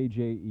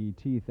 1590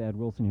 KJET. Thad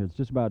Wilson here. It's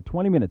just about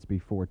 20 minutes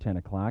before 10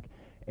 o'clock.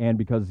 And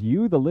because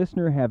you, the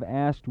listener, have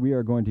asked, we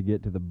are going to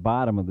get to the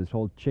bottom of this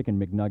whole Chicken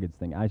McNuggets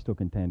thing. I still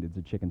contend it's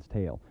a chicken's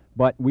tail.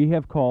 But we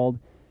have called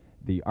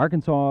the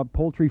Arkansas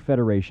Poultry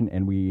Federation,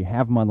 and we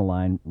have them on the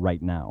line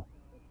right now.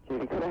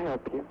 Judy, can I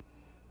help you?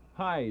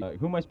 Hi,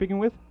 who am I speaking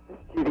with?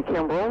 Judy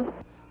Kimball.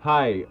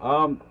 Hi,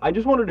 I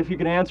just wondered if you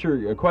could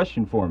answer a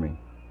question for me.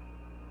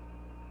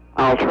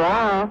 I'll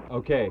try.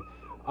 Okay,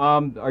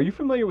 are you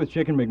familiar with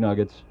Chicken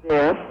McNuggets?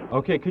 Yes.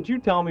 Okay, could you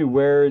tell me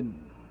where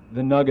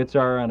the nuggets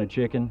are on a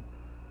chicken?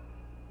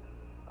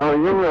 Oh,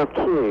 you're real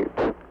cute.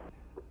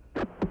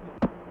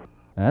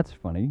 That's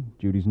funny.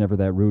 Judy's never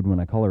that rude when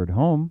I call her at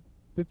home.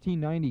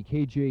 1590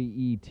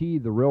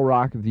 KJET, the real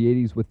rock of the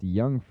 80s with the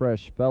young,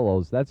 fresh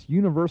fellows. That's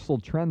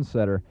Universal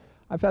Trendsetter.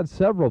 I've had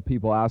several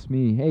people ask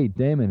me, hey,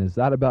 Damon, is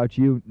that about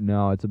you?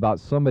 No, it's about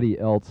somebody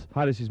else.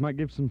 Hi, this is Mike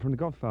Gibson from The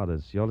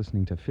Godfathers. You're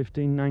listening to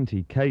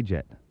 1590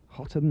 KJET.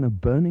 Hotter than a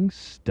burning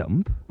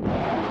stump?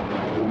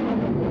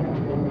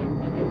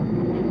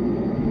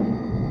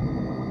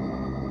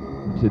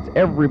 It's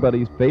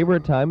everybody's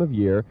favorite time of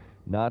year.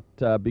 Not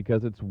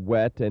because it's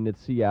wet and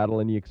it's Seattle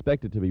and you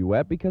expect it to be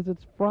wet, because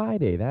it's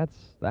Friday.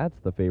 That's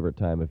the favorite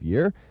time of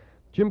year.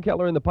 Jim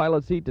Keller in the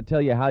pilot seat to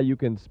tell you how you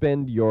can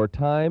spend your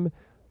time,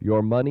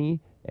 your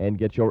money, and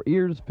get your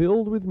ears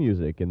filled with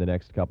music in the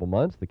next couple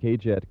months, the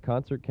KJET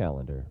concert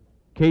calendar.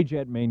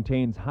 KJET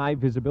maintains high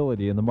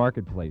visibility in the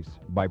marketplace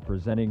by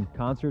presenting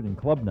concert and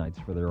club nights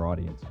for their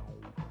audience.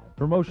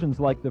 Promotions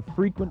like the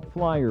Frequent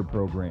Flyer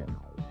program,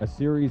 a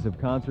series of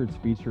concerts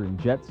featuring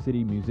Jet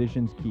City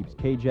musicians, keeps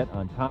KJET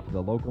on top of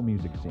the local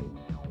music scene.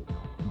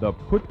 The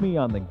Put Me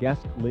on the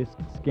Guest List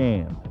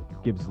scam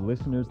gives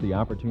listeners the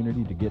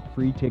opportunity to get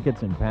free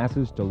tickets and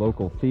passes to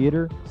local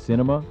theater,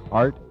 cinema,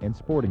 art, and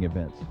sporting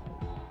events.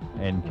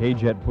 And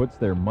KJET puts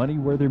their money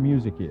where their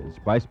music is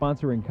by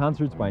sponsoring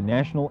concerts by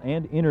national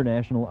and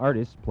international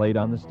artists played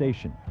on the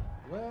station.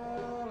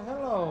 Well,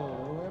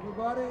 hello, everybody.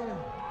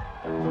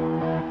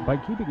 By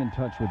keeping in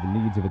touch with the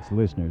needs of its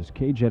listeners,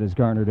 KJET has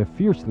garnered a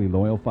fiercely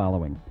loyal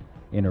following.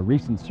 In a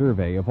recent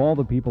survey of all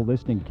the people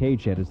listening to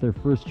KJET as their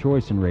first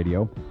choice in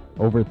radio,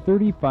 over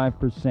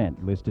 35%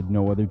 listed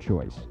no other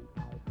choice.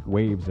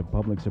 Waves of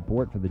public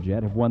support for the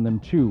Jet have won them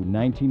 2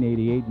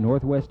 1988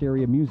 Northwest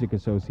Area Music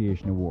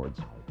Association Awards,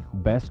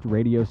 Best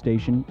Radio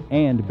Station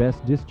and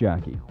Best Disc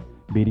Jockey,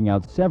 beating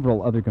out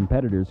several other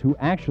competitors who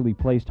actually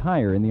placed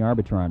higher in the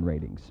Arbitron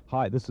ratings.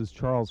 Hi, this is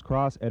Charles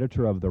Cross,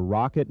 editor of The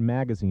Rocket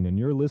Magazine, and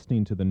you're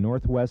listening to the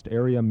Northwest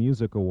Area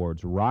Music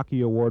Awards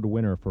Rocky Award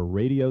winner for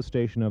Radio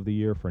Station of the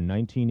Year for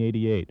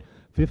 1988,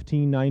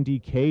 1590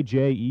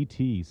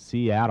 KJET,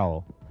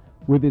 Seattle.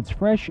 With its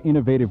fresh,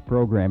 innovative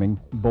programming,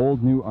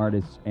 bold new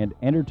artists, and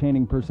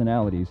entertaining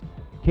personalities,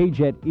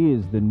 KJET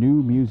is the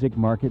new music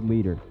market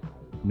leader.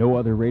 No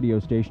other radio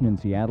station in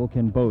Seattle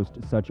can boast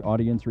such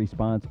audience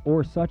response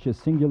or such a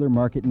singular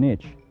market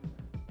niche.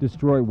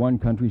 Destroy one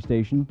country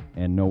station,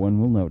 and no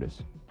one will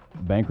notice.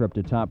 Bankrupt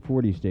a top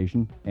 40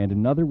 station, and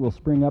another will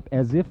spring up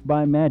as if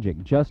by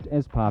magic, just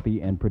as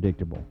poppy and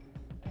predictable.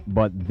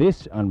 But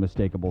this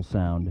unmistakable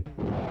sound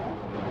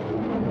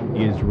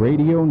is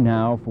radio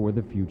now for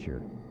the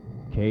future.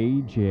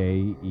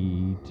 KJET.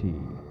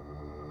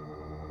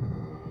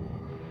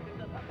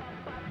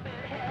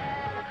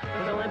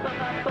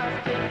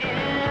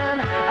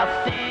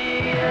 I'll see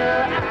you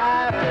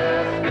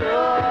after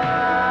school.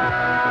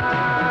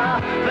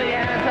 Put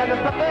your hands inside the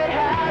puppet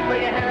hat. Put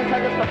your hands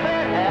inside the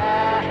puppet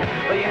hat.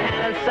 Put your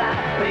hand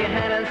inside. Put your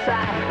hand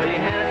inside. Put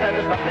your hand inside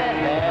the puppet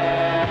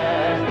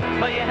hat.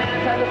 Put your hand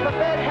inside the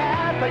puppet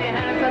hat. Put your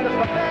hand inside the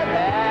puppet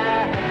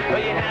hat.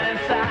 Put your hand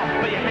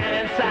inside. Put your hand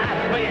inside.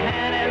 Put your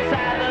hand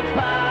inside the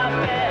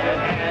puppet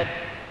hat.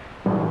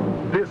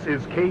 This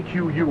is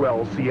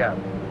KQUL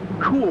Seattle.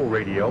 Cool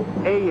Radio,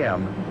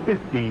 AM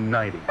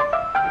 1590.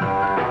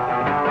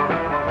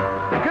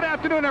 Good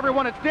afternoon,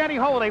 everyone. It's Danny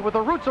Holiday with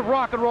the Roots of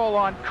Rock and Roll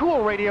on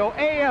Cool Radio,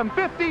 AM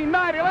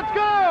 1590. Let's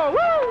go!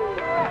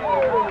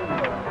 Woo!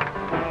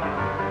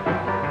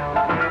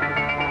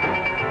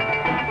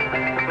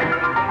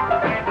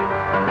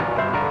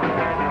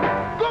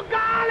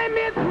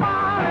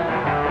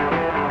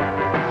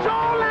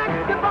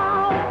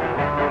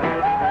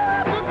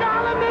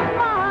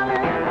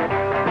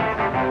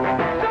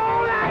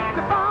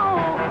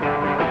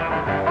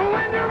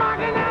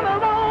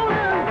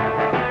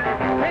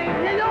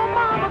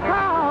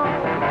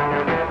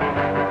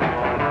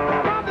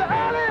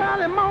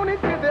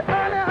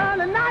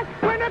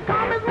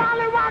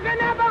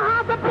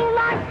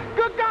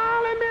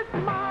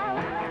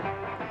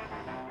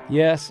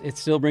 Yes, it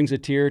still brings a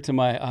tear to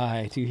my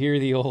eye to hear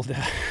the old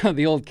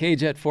the old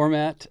KJET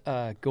format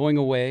going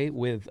away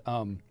with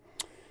I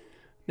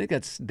think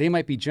that's They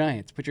Might Be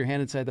Giants. Put your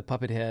hand inside the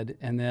puppet head,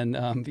 and then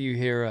you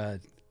hear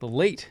the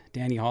late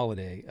Danny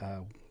Holiday,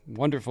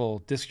 wonderful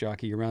disc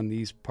jockey around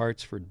these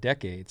parts for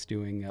decades,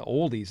 doing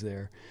oldies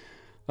there.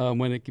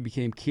 When it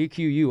became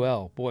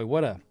KQUL, boy,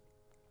 what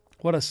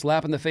a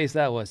slap in the face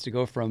that was to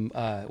go from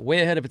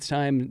way ahead of its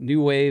time,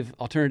 new wave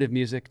alternative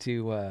music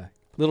to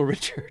Little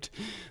Richard.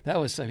 That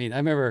was, I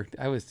remember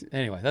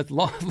anyway, that's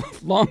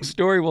long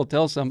story we'll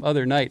tell some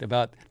other night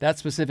about that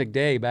specific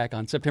day back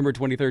on September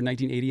 23rd,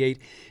 1988.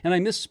 And I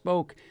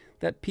misspoke.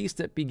 That piece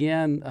that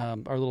began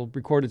our little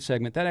recorded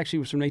segment, that actually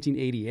was from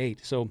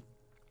 1988. So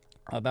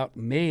about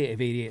May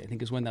of 88, I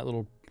think, is when that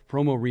little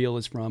promo reel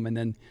is from. And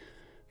then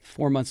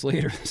 4 months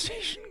later, the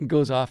station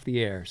goes off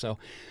the air. So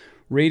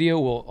radio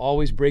will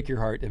always break your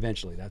heart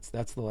eventually. That's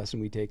the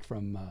lesson we take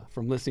from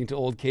listening to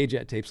old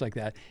KJET tapes like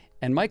that.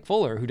 And Mike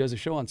Fuller, who does a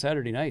show on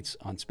Saturday nights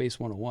on Space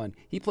 101,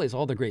 he plays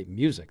all the great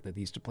music that they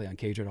used to play on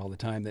KJET all the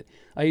time that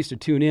I used to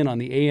tune in on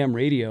the AM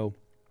radio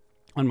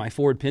on my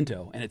Ford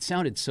Pinto, and it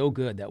sounded so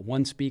good, that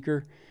one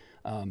speaker,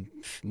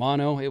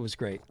 mono, it was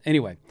great.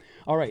 Anyway,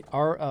 all right,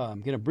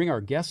 I'm going to bring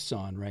our guests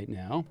on right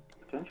now.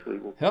 Potentially,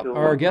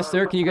 our guests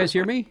there, can you guys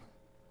hear me?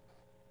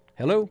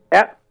 Hello?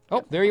 Yeah.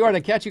 Oh, there you are. Did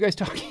I catch you guys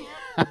talking?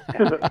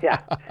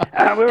 Yeah.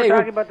 We were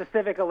talking about the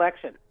civic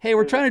election. Hey,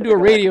 we're trying to do a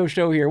radio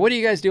show here. What are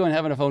you guys doing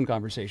having a phone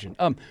conversation?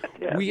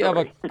 We have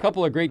a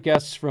couple of great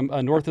guests from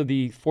north of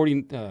the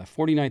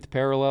 49th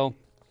parallel.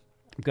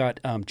 We've got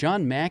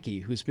John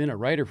Mackey, who's been a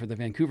writer for the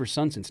Vancouver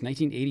Sun since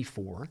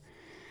 1984,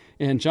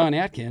 and John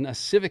Atkin, a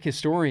civic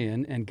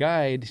historian and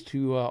guide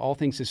to all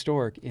things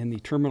historic in the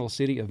terminal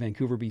city of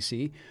Vancouver,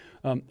 BC.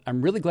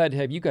 I'm really glad to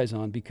have you guys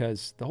on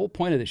because the whole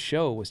point of the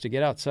show was to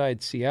get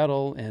outside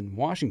Seattle and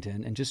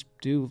Washington and just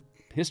do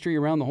history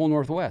around the whole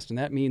Northwest. And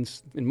that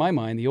means, in my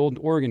mind, the old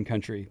Oregon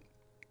country,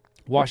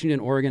 Washington,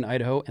 Oregon,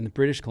 Idaho, and the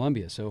British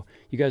Columbia. So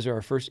you guys are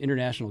our first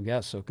international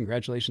guests. So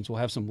congratulations. We'll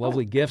have some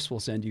lovely gifts we'll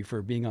send you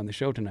for being on the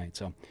show tonight.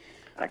 So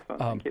excellent.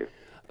 Thank you.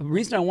 The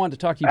reason I wanted to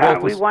talk to you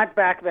both was... We want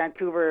back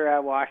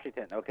Vancouver,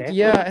 Washington, okay?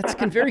 Yeah, it's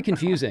very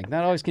confusing.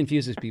 That always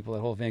confuses people,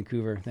 that whole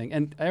Vancouver thing.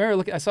 And I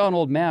remember I saw an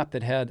old map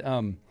that had...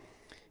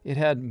 it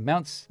had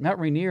Mount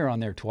Rainier on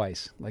there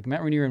twice, like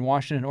Mount Rainier in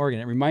Washington, Oregon.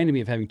 It reminded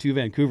me of having two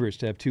Vancouvers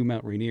to have two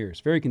Mount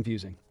Rainiers. Very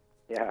confusing.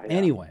 Yeah.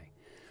 Anyway,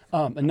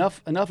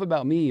 Enough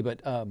about me,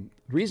 but the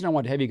reason I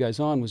wanted to have you guys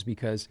on was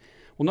because,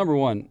 well, number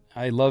one,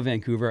 I love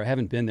Vancouver. I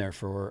haven't been there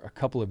for a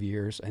couple of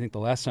years. I think the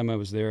last time I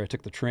was there, I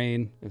took the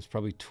train. It was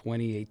probably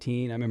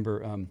 2018. I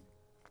remember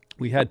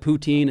we had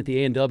poutine at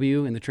the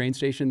A&W in the train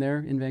station there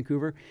in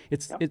Vancouver.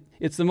 It's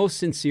the most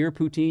sincere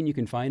poutine you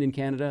can find in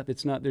Canada.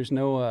 It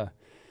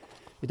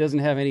doesn't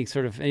have any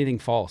sort of anything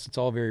false. It's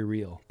all very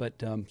real. But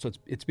so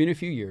it's been a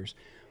few years.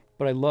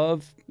 But I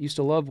used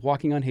to love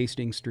walking on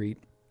Hastings Street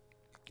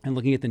and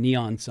looking at the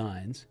neon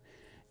signs.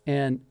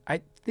 And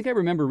I think I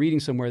remember reading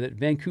somewhere that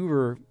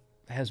Vancouver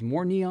has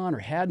more neon or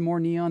had more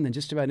neon than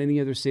just about any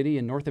other city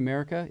in North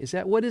America.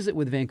 What is it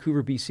with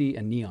Vancouver, BC,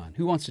 and neon?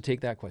 Who wants to take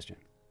that question?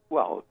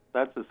 Well,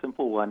 that's a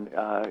simple one.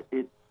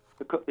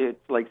 It's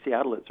like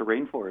Seattle. It's a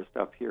rainforest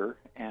up here,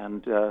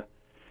 and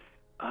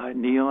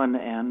neon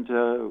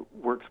and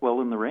works well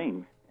in the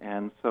rain.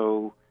 And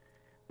so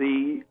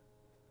the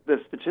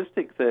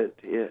statistic that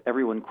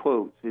everyone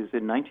quotes is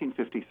in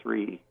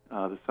 1953,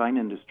 the sign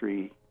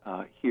industry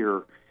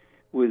here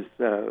was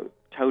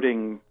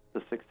touting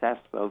the success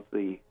of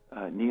the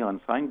neon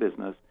sign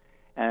business,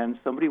 and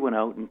somebody went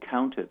out and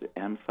counted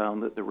and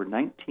found that there were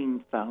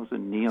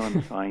 19,000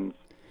 neon signs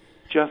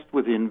just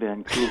within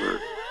Vancouver.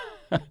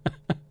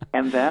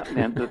 And that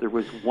meant that there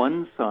was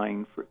one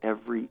sign for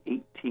every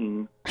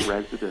 18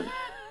 residents.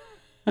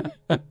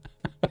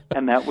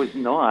 And that was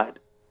not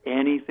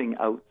anything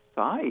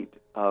outside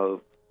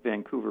of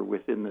Vancouver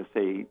within the,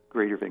 say,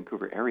 greater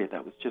Vancouver area.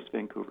 That was just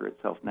Vancouver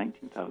itself,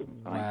 19,000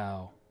 signs.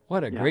 Wow.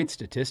 What a great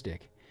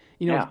statistic.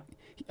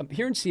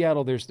 Here in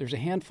Seattle, there's a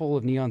handful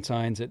of neon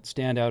signs that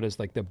stand out as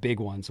like the big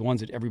ones, the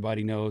ones that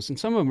everybody knows. And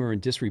some of them are in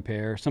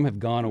disrepair. Some have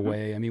gone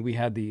away. I mean, we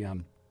had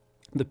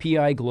the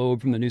PI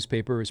Globe from the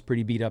newspaper is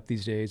pretty beat up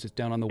these days. It's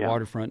down on the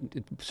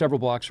waterfront, several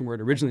blocks from where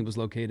it originally was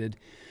located.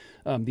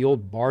 The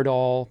old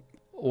Bardol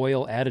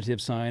oil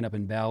additive sign up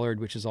in Ballard,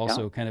 which is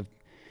also kind of,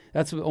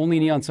 that's the only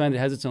neon sign that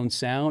has its own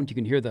sound. You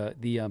can hear the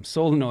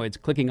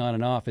solenoids clicking on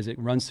and off as it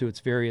runs through its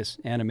various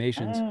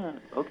animations.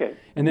 Okay.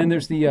 And then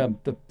there's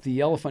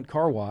the Elephant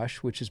Car Wash,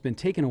 which has been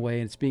taken away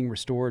and it's being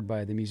restored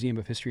by the Museum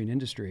of History and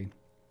Industry.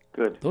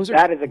 Good.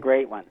 That is a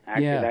great one.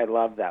 Actually, I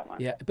love that one.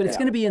 Yeah, but it's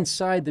going to be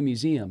inside the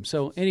museum.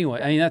 So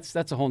anyway, I mean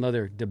that's a whole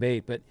other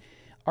debate. But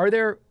are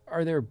there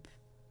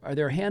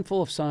a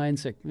handful of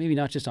signs that maybe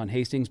not just on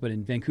Hastings, but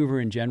in Vancouver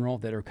in general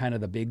that are kind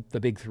of the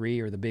big three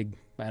or the big,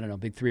 I don't know,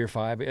 big 3 or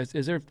 5?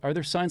 Are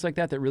there signs like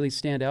that really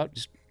stand out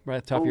just right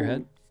at the top of your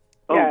head?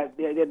 Yeah,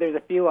 there's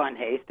a few on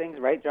Hastings,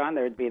 right, John?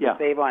 There would be the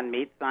Save on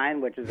Meat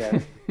sign, which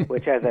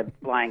has a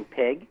flying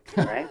pig,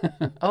 right?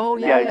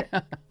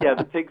 Yeah,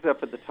 the pig's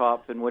up at the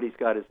top, and what he's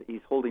got is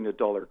he's holding a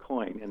dollar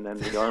coin, and then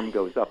the arm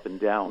goes up and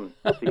down.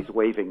 So he's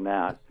waving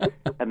that,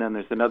 and then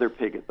there's another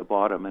pig at the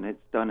bottom, and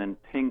it's done in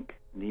pink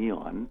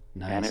neon,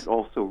 and it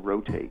also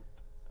rotates.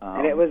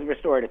 And it was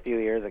restored a few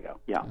years ago.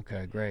 Yeah.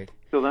 Okay, great.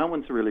 So that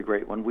one's a really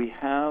great one. We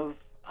have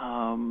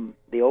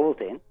the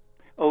Ovaltine.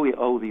 The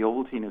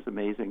Ovaltine is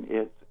amazing.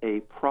 It's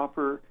a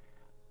proper,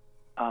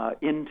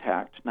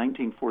 intact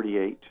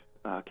 1948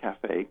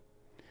 cafe.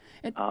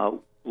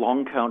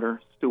 Long counter,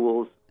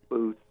 stools,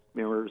 booths,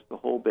 mirrors, the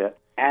whole bit.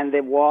 And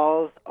the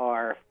walls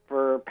are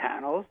fur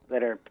panels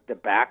that are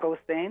tobacco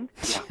stained.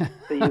 So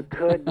you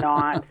could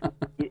not,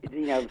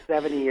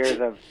 70 years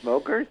of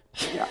smokers,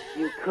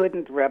 you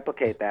couldn't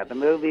replicate that. The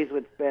movies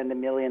would spend $1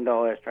 million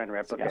trying to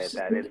replicate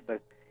that.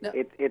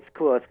 It's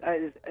cool.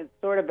 It's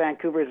sort of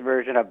Vancouver's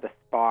version of the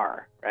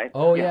Spar, right?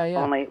 Oh, yeah.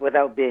 Only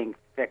without being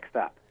fixed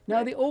up.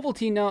 Now, the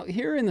Ovaltine,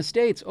 here in the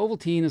States,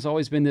 Ovaltine has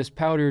always been this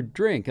powdered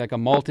drink, like a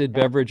malted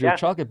beverage or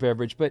chocolate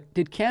beverage. But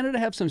did Canada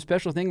have some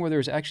special thing where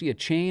there's actually a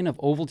chain of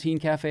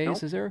Ovaltine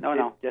cafes? Is there?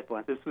 No, just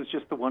one. This was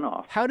just the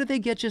one-off. How did they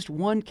get just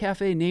one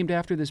cafe named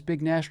after this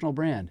big national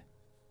brand?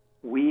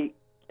 We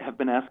have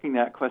been asking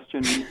that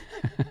question.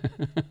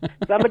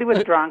 Somebody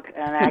was drunk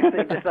and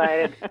actually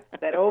decided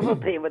that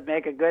Ovaltine would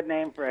make a good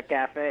name for a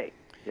cafe.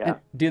 Yeah. And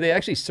do they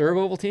actually serve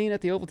Ovaltine at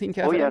the Ovaltine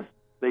Cafe? Oh, yes,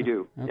 they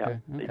do. Okay.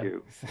 They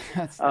do.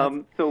 That's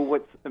so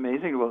what's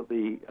amazing about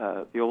the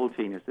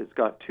Ovaltine is it's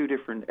got two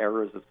different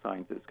eras of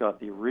signs. It's got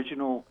the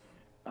original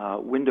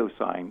window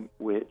sign,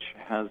 which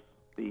has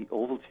the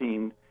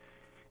Ovaltine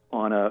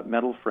on a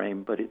metal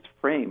frame, but it's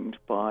framed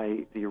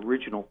by the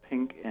original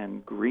pink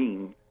and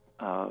green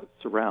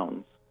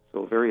surrounds,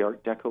 so very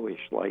Art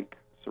Deco-ish like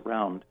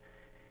surround.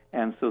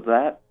 And so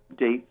that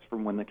dates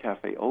from when the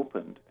cafe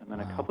opened. And then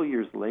a couple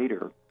years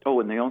later,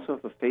 and they also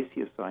have a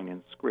fascia sign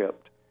in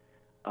script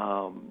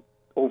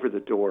over the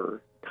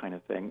door kind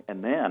of thing.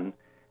 And then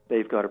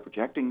they've got a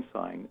projecting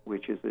sign,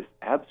 which is this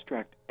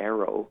abstract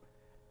arrow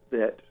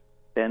that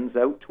bends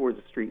out towards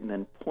the street and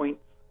then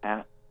points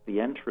at the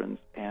entrance,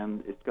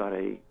 and it's got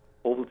it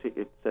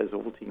says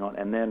Ovaltine on,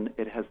 and then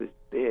it has this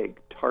big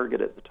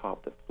target at the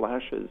top that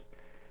flashes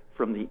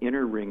from the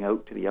inner ring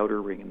out to the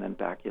outer ring and then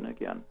back in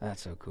again.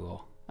 That's so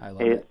cool. I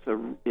love it.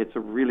 It's a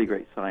really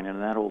great sign,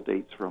 and that all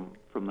dates from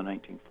the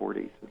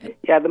 1940s.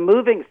 Yeah, the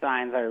moving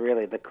signs are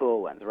really the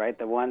cool ones, right?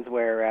 The ones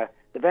where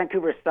the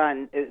Vancouver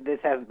Sun, this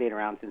hasn't been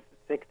around since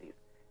the 60s,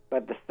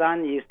 but the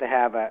Sun used to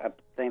have a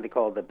thing they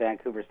called the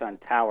Vancouver Sun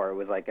Tower. It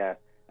was like a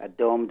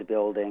domed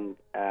building,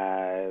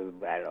 I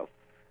don't know,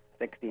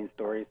 16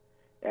 stories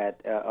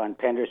on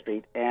Pender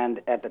Street.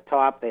 And at the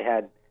top they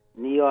had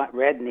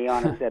red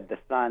neon that said the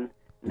sun.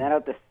 And then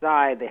out the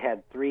side they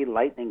had 3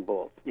 lightning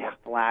bolts that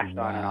flashed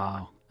on and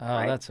on. Oh,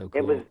 right? that's so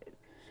cool. It was,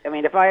 I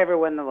mean, if I ever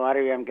win the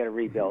lottery, I'm going to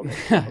rebuild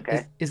it.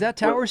 Okay. Is that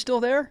tower still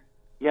there?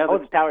 Yeah.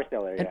 The tower's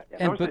still there.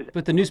 And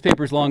but the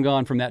newspaper's long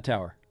gone from that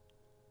tower.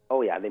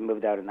 Oh yeah, they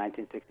moved out in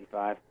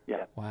 1965.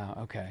 Yeah. Wow.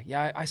 Okay.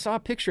 Yeah, I saw a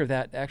picture of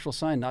that actual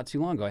sign not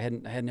too long ago. I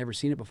had never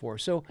seen it before.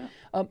 So,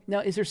 now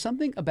is there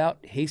something about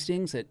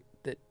Hastings that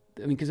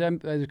I mean, because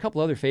there's a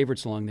couple other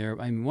favorites along there.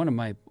 I mean, one of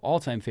my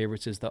all-time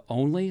favorites is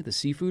the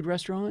seafood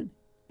restaurant.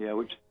 Yeah,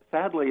 which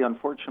sadly,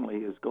 unfortunately,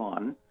 is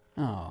gone.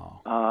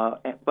 Oh.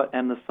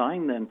 And the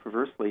sign then,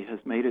 perversely, has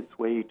made its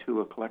way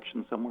to a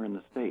collection somewhere in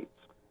the States.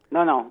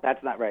 No,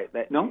 that's not right.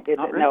 No,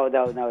 not right?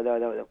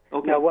 No.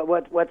 Okay. No,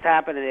 what's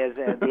happened is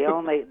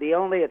the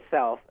only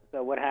itself.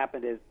 So what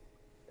happened is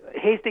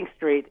Hastings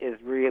Street is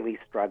really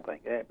struggling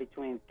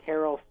between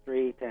Carroll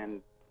Street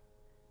and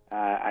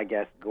I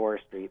guess Gore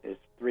Street. There's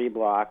 3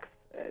 blocks.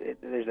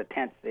 There's a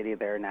tent city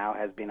there now.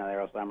 Has been there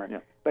all summer. Yeah.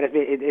 But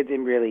it's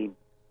been really.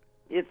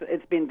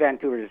 It's been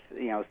Vancouver's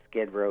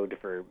skid road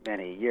for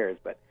many years,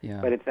 but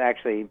it's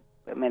actually,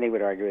 many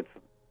would argue, it's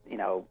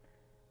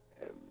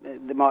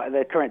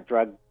the current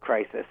drug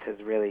crisis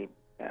has really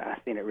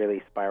seen it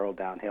really spiral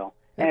downhill,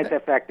 and it's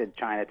affected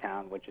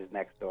Chinatown, which is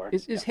next door.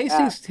 Is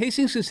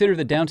Hastings considered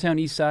the downtown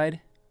east side?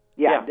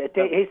 Yeah.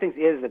 Hastings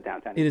is the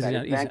downtown. It is side.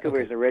 It's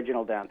Vancouver's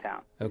original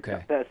downtown.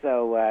 Okay.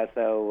 So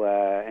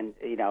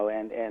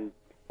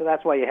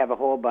that's why you have a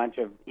whole bunch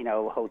of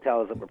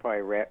hotels that were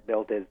probably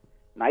built as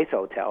nice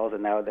hotels,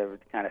 and now they're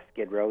kind of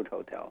skid road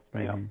hotels,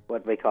 right? Mm-hmm.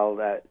 What we call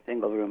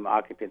single room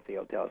occupancy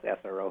hotels,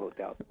 SRO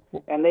hotels.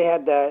 And they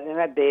had and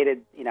that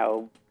dated,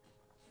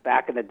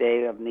 back in the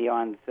day of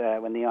neons,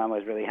 when neon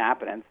was really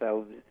happening.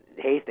 So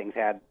Hastings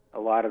had a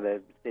lot of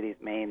the city's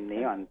main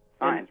neon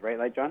signs, right,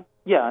 like John?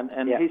 Yeah,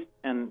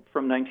 and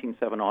from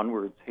 1907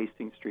 onwards,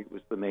 Hastings Street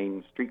was the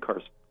main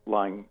streetcar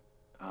line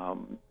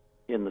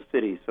in the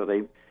city. So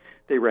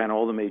they ran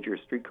all the major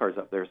streetcars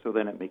up there. So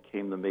then it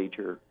became the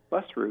major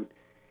bus route.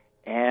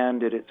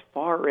 And at its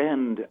far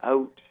end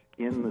out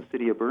in the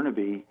city of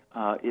Burnaby,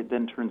 it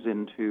then turns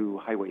into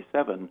Highway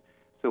 7.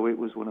 So it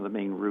was one of the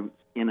main routes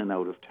in and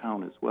out of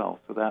town as well.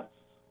 So that's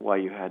why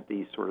you had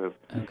these sort of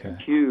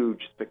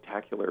huge,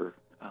 spectacular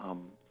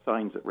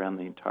signs that ran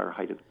the entire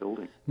height of the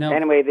building.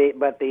 Anyway,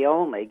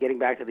 getting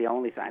back to the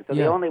only sign. So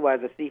the only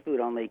was a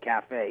seafood-only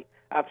cafe.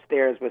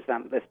 Upstairs was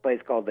this place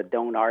called the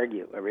Don't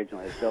Argue,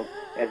 originally. It was built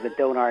as the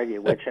Don't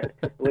Argue,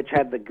 which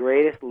had the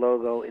greatest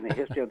logo in the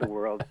history of the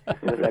world.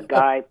 It was a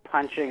guy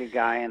punching a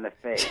guy in the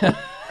face,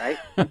 right?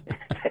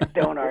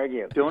 Don't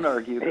Argue. Don't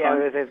Argue. Yeah,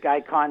 it was this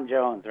guy, Con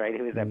Jones, right?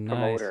 He was a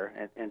promoter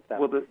and stuff.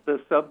 Well, the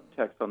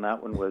subtext on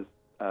that one was,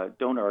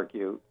 Don't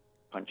Argue,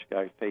 punch a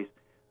guy face.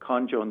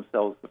 Con Jones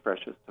sells the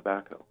freshest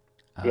tobacco.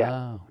 Yeah.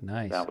 Oh,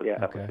 nice. That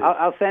was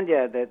I'll send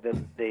you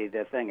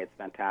the thing. It's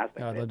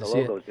fantastic. I'd love the to see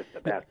logo it. is just the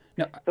best.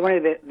 No. So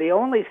anyway, the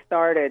only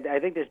started. I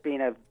think there's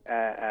been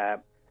a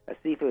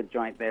seafood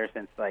joint there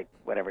since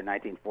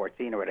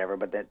 1914 or whatever.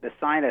 But the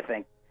sign, I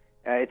think,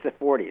 it's the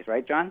 40s,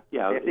 right, John?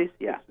 Yeah. 50s.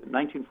 Yeah.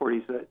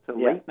 1940s. It's a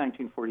late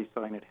 1940s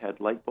sign. It had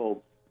light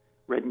bulbs,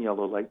 red and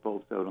yellow light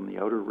bulbs out on the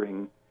outer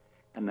ring,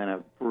 and then a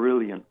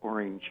brilliant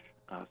orange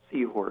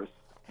seahorse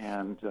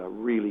and a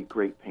really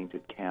great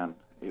painted can.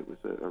 It was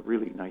a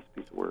really nice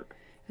piece of work.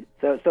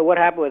 So what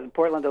happened was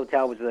Portland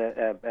Hotel was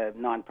a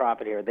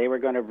non-profit here. They were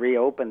going to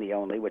reopen the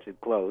Only, which had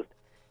closed,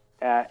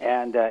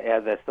 and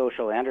as a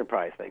social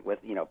enterprise thing with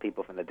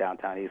people from the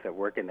downtown east that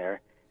work in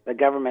there. The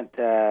government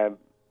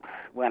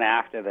went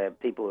after the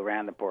people who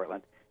ran the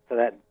Portland,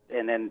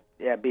 and then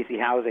BC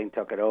Housing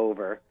took it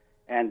over,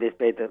 and they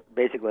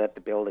basically let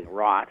the building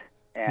rot.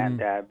 And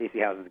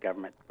BC Housing is a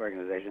government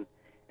organization.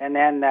 And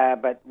then,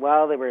 but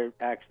while they were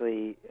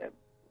actually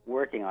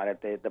working on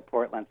it, the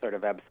Portland sort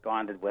of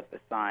absconded with the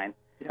sign,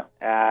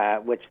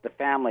 which the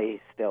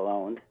family still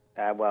owned,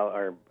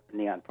 or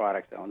Neon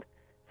Products owned,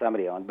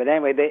 somebody owned. But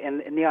anyway,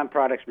 and Neon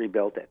Products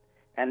rebuilt it,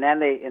 and then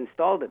they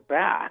installed it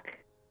back,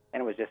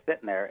 and it was just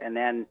sitting there. And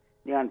then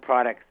Neon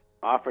Products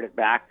offered it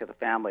back to the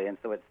family, and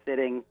so it's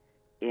sitting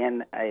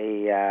in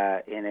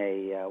a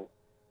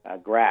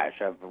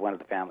garage of one of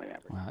the family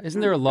members. Wow.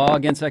 Isn't there a law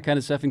against that kind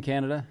of stuff in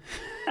Canada?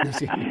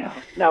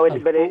 No,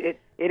 but it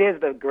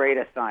is the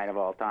greatest sign of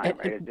all time,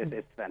 right?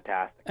 It's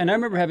fantastic. And I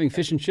remember having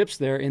fish and chips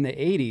there in the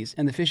 80s,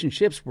 and the fish and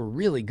chips were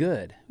really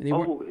good. It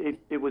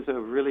was a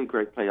really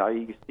great place. I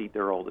used to eat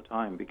there all the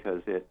time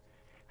because it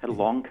had a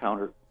long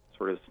counter,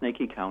 sort of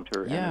snaky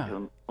counter,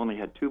 and it only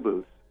had 2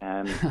 booths,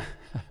 and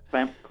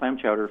clam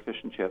chowder, fish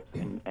and chips,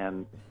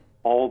 and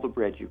all the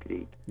bread you could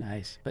eat.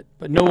 Nice.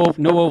 But no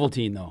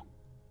Ovaltine, though.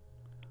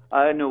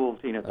 No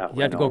Ovaltine at that.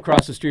 You had to go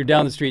across the street or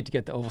down the street to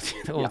get the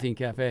Ovaltine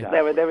Cafe.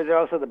 There was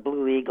also the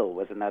Blue Eagle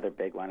was another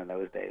big one in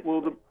those days.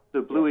 Well,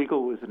 the Blue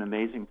Eagle was an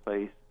amazing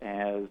place,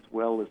 as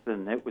well as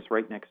then it was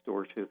right next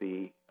door to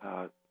the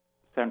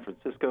San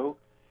Francisco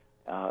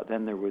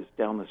Then there was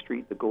down the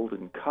street the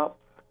Golden Cup.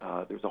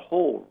 There's a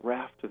whole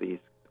raft of these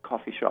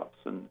coffee shops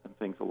and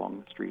things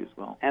along the street as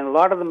well. And a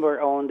lot of them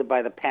were owned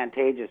by the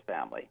Pantages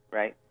family,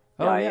 right?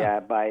 Oh,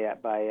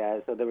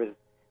 So there was,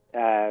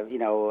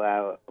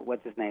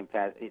 what's his name?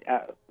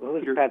 Who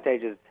was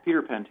Pantages?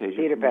 Peter Pantages.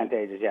 Peter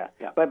Pantages, yeah.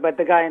 But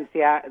the guy in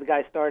Seattle, the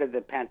guy started the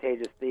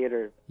Pantages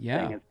Theater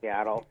thing in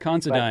Seattle.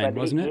 Considine,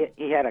 wasn't it?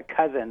 He had a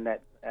cousin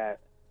that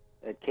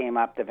came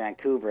up to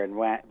Vancouver and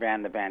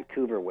ran the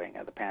Vancouver wing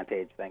of the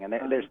Pantage thing, and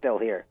they're still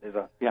here.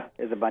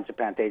 There's a bunch of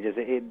Pantages.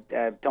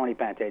 Tony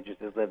Pantages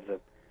just lives a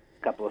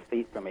couple of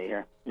feet from me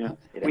here. Yeah,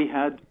 we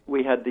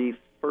had the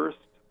first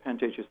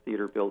Pantages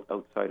Theater built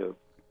outside of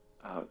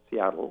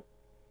Seattle,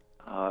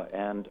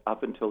 and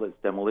up until its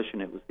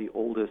demolition, it was the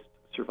oldest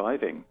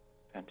surviving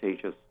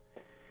Pantages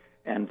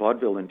and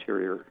vaudeville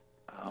interior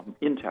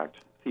intact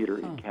theater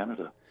in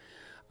Canada.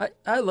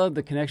 I love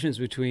the connections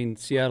between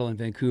Seattle and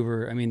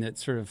Vancouver. I mean, that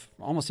sort of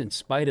almost in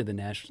spite of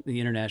the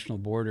international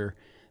border,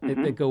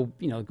 that go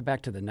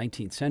back to the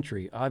 19th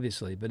century,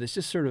 obviously. But it's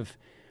just sort of,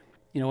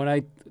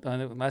 when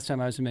last time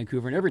I was in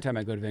Vancouver, and every time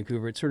I go to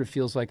Vancouver, it sort of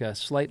feels like a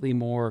slightly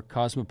more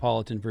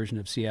cosmopolitan version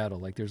of Seattle.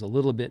 Like there's a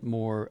little bit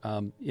more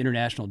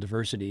international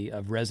diversity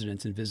of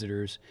residents and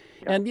visitors,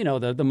 and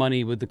the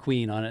money with the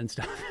Queen on it and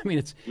stuff. I mean,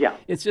 it's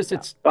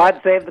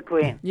God save the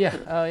Queen.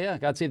 Yeah,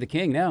 God save the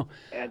King now.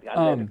 Yeah, God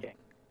save the King.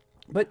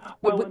 But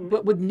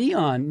with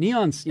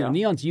Neon's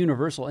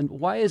universal. And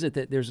why is it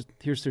that there's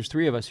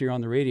three of us here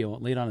on the radio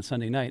late on a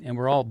Sunday night, and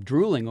we're all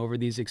drooling over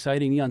these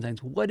exciting neon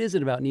signs? What is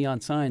it about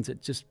neon signs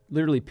that just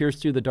literally pierce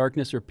through the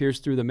darkness or pierce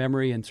through the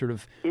memory and sort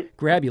of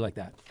grab you like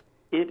that?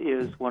 It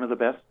is one of the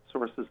best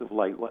sources of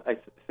light. I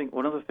think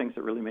one of the things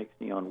that really makes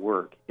neon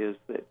work is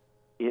that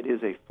it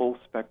is a full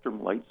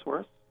spectrum light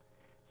source.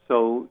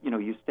 So,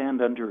 you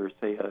stand under,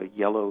 say, a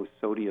yellow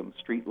sodium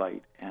street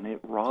light, and it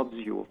robs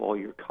you of all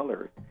your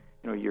color.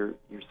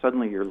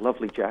 Suddenly your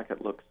lovely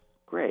jacket looks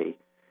gray,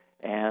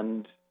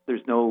 and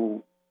there's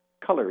no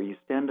color. You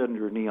stand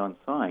under a neon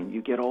sign,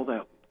 you get all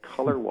that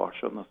color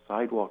wash on the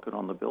sidewalk and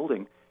on the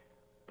building,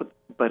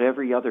 but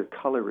every other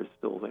color is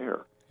still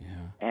there. Yeah.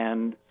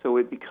 And so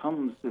it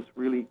becomes this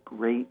really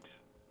great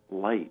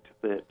light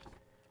that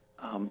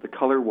the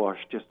color wash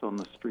just on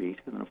the street,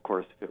 and then of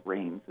course if it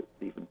rains, it's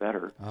even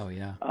better. Oh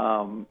yeah.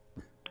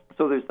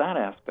 So there's that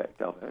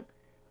aspect of it.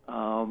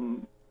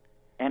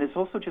 And it's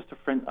also just a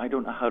friend. I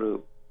don't know how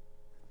to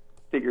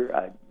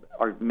figure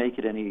or make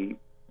it any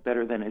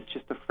better than it's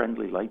just a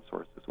friendly light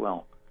source as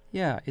well.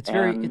 Yeah, it's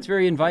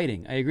very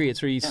inviting. I agree. It's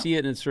where you see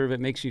it and it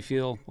makes you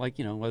feel like,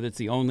 whether it's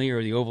the Only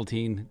or the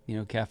Ovaltine,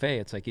 cafe,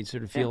 it's like you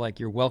sort of feel like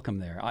you're welcome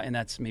there. And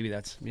that's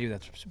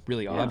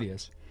really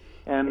obvious.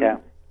 And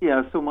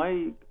so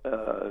my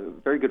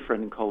very good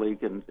friend and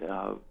colleague and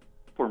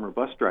former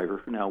bus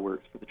driver who now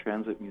works for the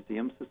Transit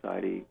Museum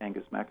Society,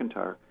 Angus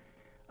McIntyre,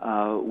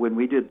 when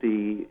we did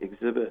the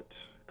exhibit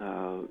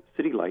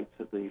City Lights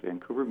at the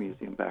Vancouver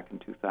Museum back in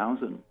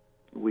 2000,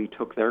 we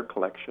took their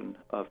collection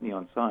of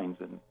neon signs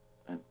and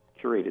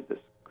curated this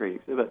great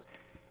exhibit.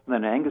 And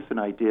then Angus and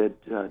I did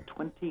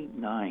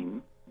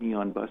 29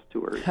 neon bus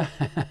tours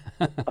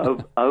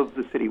of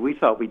the city. We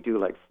thought we'd do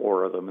like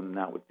 4 of them and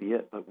that would be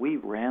it. But we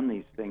ran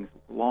these things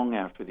long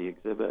after the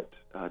exhibit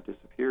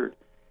disappeared.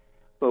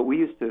 But we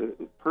used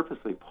to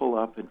purposely pull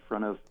up in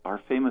front of our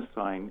famous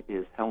sign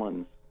is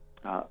Helen's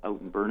out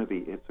in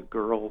Burnaby. It's a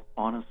girl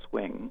on a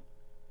swing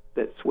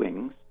that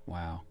swings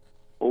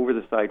over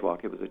the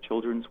sidewalk. It was a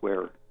children's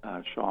wear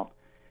shop.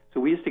 So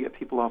we used to get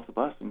people off the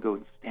bus and go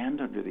and stand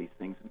under these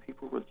things, and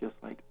people were just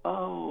like,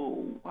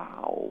 oh,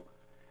 wow,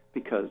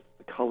 because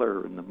the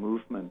color and the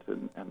movement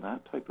and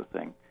that type of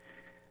thing.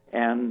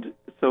 And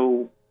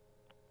so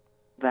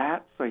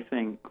that's, I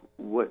think,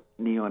 what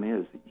neon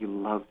is. You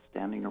love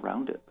standing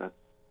around it.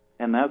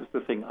 And that was the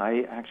thing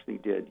I actually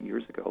did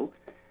years ago.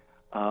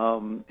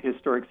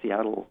 Historic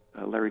Seattle,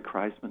 Larry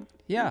Kreisman.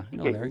 Yeah,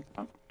 Larry.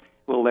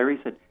 Well, Larry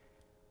said,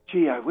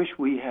 gee, I wish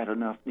we had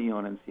enough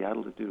neon in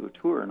Seattle to do a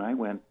tour. And I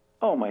went,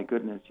 oh, my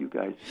goodness, you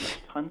guys have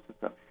tons of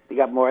stuff. You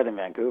got more than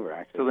Vancouver,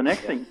 actually. So the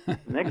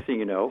next thing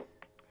you know,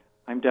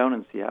 I'm down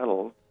in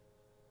Seattle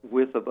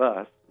with a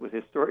bus with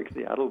Historic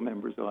Seattle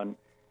members on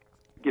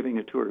giving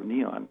a tour of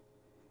neon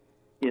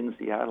in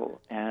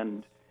Seattle.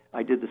 And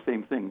I did the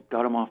same thing,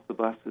 got them off the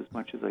bus as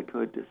much as I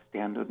could to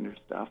stand under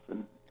stuff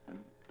and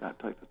that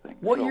type of thing.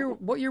 What year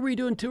were you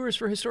doing tours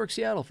for Historic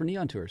Seattle, for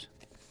neon tours?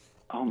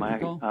 Oh, my.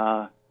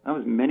 That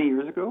was many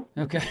years ago.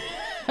 Okay.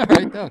 All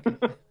right.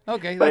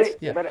 Okay.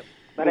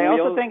 But I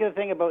also think the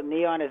thing about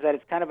neon is that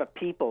it's kind of a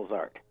people's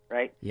art,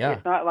 right? Yeah.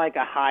 It's not like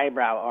a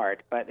highbrow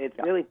art, but it's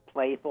really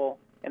playful.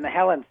 And the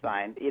Helen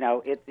sign,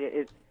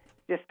 it's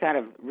just kind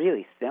of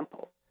really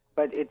simple,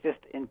 but it's just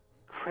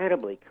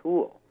incredibly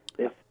cool.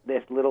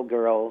 This little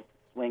girl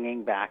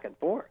swinging back and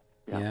forth,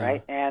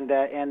 right? And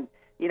the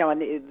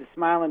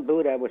Smiling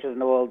Buddha, which is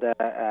an old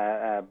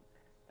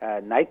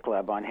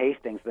nightclub on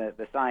Hastings,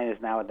 the sign is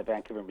now at the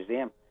Vancouver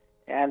Museum,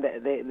 and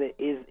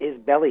is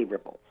belly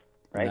ripples.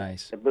 right?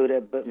 Nice. The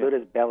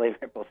Buddha's belly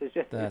ripples. It's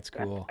just That's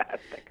cool.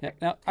 fantastic.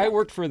 Now, I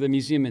worked for the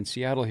museum in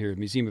Seattle here,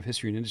 Museum of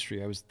History and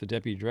Industry. I was the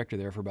deputy director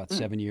there for about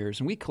 7 years,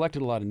 and we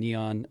collected a lot of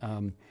neon,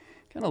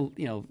 kind of,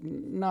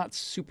 not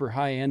super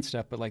high-end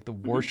stuff, but like the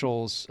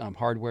Warshall's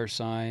hardware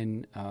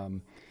sign,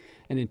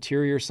 an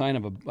interior sign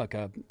of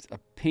a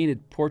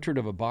painted portrait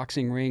of a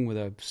boxing ring with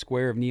a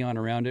square of neon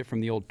around it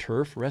from the old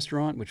Turf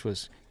restaurant, which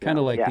was kind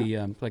of like the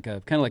like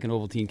an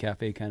Ovaltine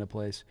Cafe kind of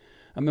place.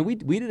 I mean,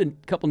 we did a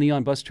couple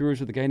neon bus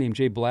tours with a guy named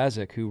Jay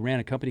Blazik, who ran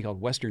a company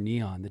called Western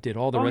Neon that did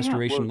all the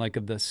restoration, like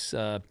of this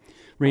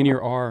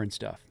Rainier R and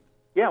stuff.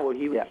 Yeah, well,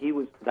 he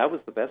was. That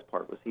was the best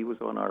part. Was he was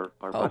on our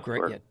bus great!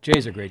 tour. Yeah,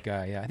 Jay's a great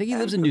guy. Yeah, I think he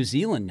lives in New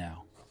Zealand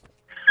now.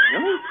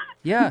 Really?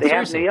 Yeah, they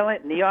seriously.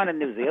 have neon in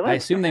New Zealand. I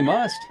assume they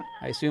must.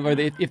 Or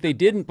if they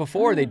didn't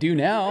before, they do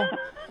now.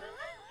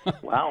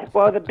 Wow.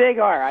 Well, the Big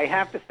R, I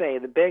have to say,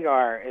 the Big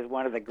R is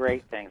one of the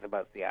great things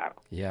about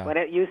Seattle. Yeah. When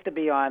it used to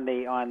be on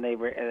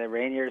the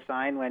Rainier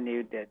sign when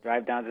you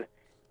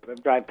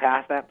drive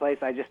past that place,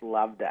 I just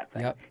loved that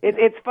thing. Yep.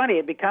 It's funny.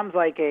 It becomes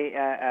like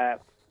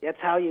that's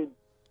how you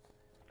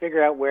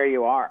figure out where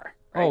you are.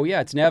 Right? Oh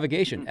yeah, it's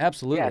navigation.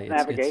 Absolutely. Yeah, it's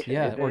navigation.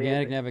 It's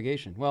organic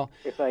navigation. Well,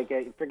 it's like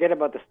forget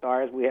about the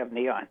stars. We have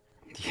neon.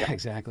 Yeah,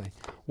 exactly.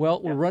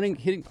 Well, we're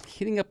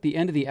hitting up the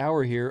end of the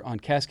hour here on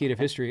Cascade of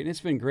History, and it's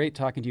been great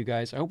talking to you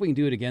guys. I hope we can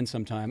do it again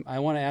sometime. I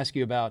want to ask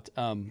you about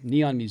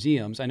neon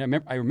museums. I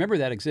remember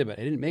that exhibit.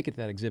 I didn't make it to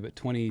that exhibit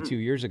 22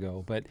 years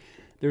ago, but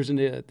there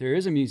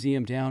is a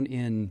museum down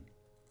in,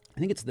 I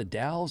think it's the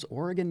Dalles,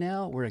 Oregon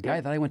now, where a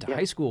guy that I went to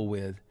high school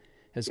with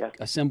has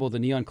assembled a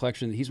neon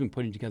collection that he's been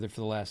putting together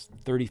for the last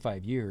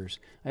 35 years.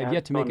 I have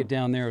yet to make it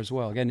down there as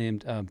well. A guy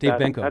named Dave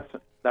Benko.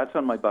 That's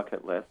on my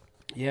bucket list.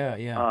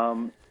 Yeah.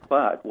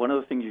 But one of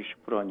the things you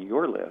should put on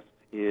your list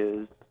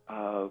is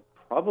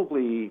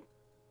probably,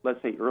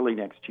 let's say, early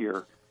next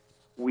year,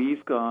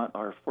 we've got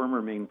our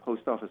former main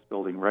post office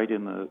building right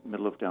in the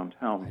middle of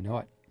downtown. I know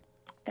it.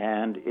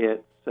 And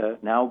it's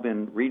now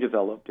been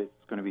redeveloped. It's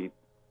going to be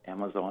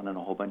Amazon and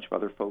a whole bunch of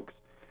other folks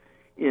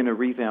in a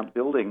revamped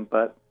building,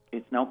 but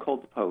it's now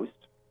called the Post.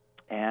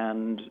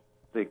 And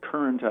the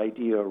current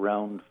idea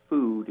around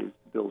food is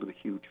to build a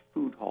huge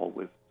food hall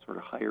with sort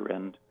of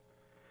higher-end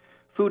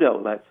food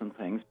outlets and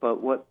things,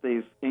 but what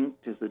they've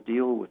inked is a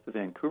deal with the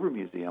Vancouver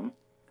Museum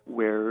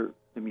where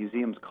the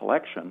museum's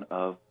collection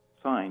of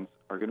signs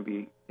are going to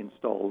be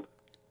installed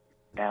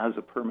as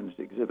a permanent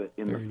exhibit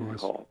in the food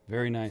hall.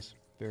 Very nice.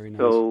 Very nice.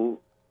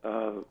 So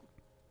a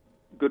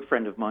good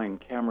friend of mine,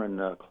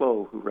 Cameron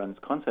Clow, who runs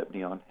Concept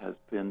Neon, has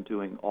been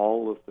doing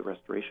all of the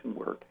restoration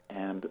work,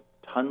 and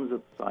tons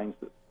of signs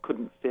that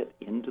couldn't fit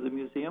into the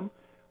museum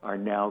are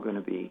now going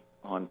to be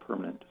on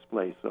permanent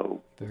display.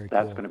 So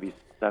that's going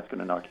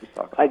to knock your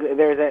socks off. Like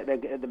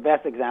the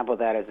best example of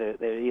that is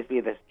there used to be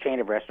this chain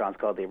of restaurants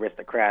called the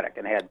Aristocratic,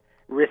 and they had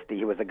Risty,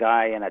 who was a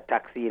guy in a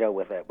tuxedo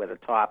with a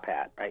top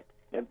hat, right?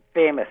 A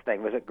famous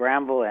thing was at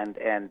Granville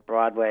and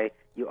Broadway.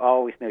 You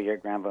always knew you're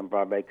at Granville and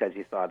Broadway because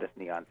you saw this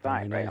neon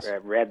sign, right?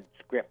 Red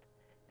script.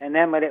 And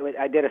then when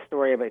I did a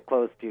story about it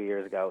closed a few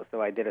years ago,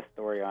 so I did a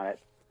story on it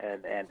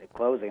and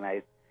closing.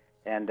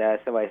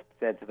 So I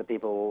said to the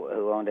people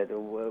who owned it,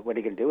 "What are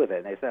you going to do with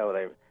it?" And they said,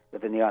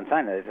 with the neon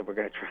sign. And they said, "We're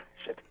going to trash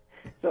it."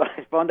 So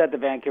I phoned at the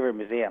Vancouver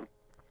Museum,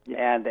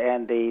 and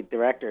the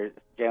director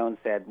Joan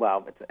said,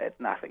 "Well, it's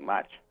nothing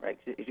much, right?"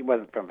 She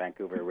wasn't from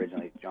Vancouver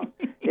originally, Joan.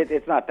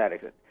 It's not that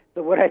expensive.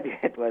 So what I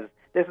did was,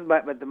 this is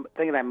the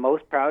thing that I'm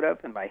most proud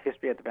of in my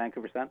history at the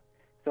Vancouver Sun.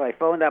 So I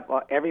phoned up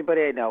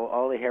everybody I know,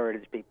 all the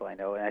heritage people I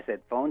know, and I said,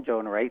 "Phone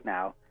Joan right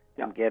now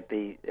and get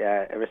the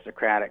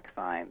Aristocratic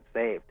sign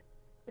saved."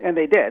 And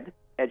they did,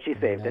 and she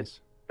saved it.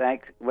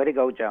 Thanks. Way to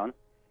go, Joan.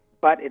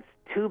 But it's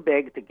too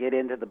big to get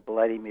into the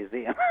bloody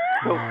museum.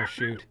 Oh,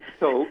 shoot.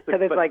 So,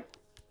 because it's like,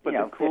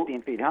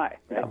 15 feet high.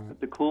 Right? Yeah,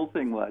 but the cool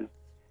thing was,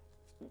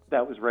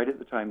 that was right at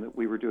the time that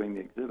we were doing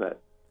the exhibit.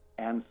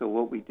 And so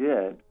what we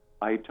did,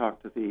 I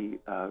talked to the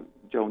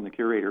Joan, the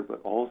curator, but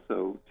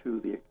also to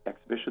the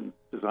exhibition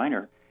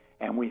designer,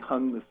 and we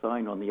hung the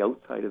sign on the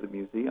outside of the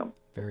museum.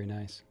 Very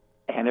nice.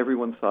 And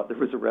everyone thought there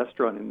was a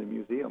restaurant in the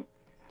museum.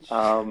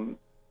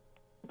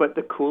 But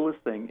the coolest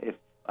thing, if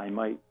I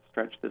might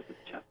stretch this, is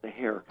just the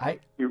hair.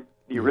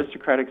 The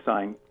Aristocratic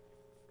sign,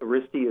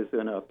 Aristi is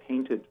in a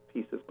painted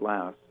piece of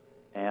glass.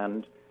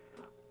 And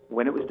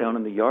when it was down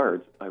in the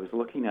yards, I was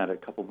looking at it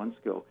a couple months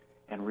ago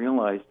and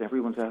realized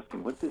everyone's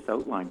asking, what's this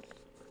outline?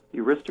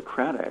 The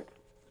Aristocratic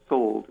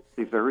sold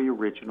the very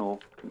original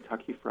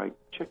Kentucky Fried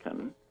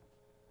Chicken.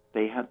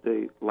 They had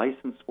the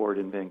license for it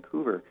in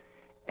Vancouver.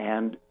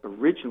 And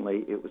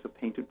originally, it was a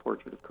painted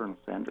portrait of Colonel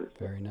Sanders.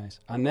 Very nice.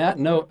 On that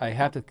note, I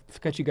have to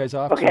cut you guys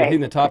off. Okay. We're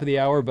hitting the top of the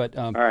hour. But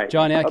All right.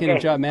 John Atkin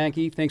and John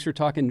Mankey, thanks for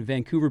talking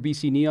Vancouver,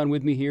 BC Neon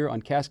with me here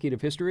on Cascade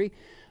of History.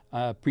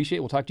 Appreciate it.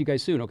 We'll talk to you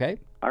guys soon, okay?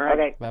 All right.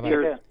 Okay.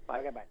 Bye-bye.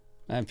 Bye-bye.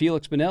 I'm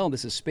Felix Bonnell.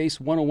 This is Space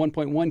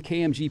 101.1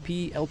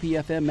 KMGP,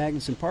 LPFM,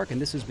 Magnuson Park,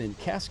 and this has been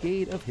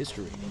Cascade of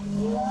History.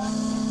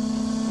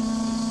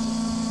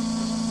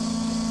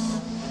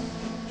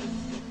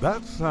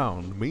 That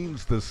sound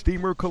means the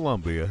steamer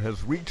Columbia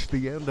has reached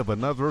the end of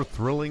another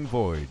thrilling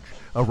voyage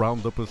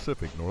around the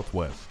Pacific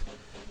Northwest.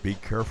 Be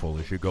careful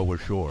as you go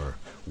ashore.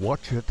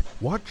 Watch it,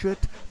 watch it.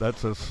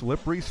 That's a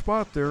slippery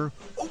spot there.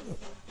 Oh,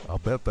 I'll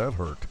bet that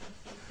hurt.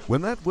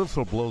 When that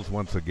whistle blows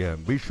once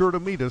again, be sure to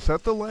meet us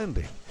at the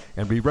landing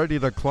and be ready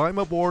to climb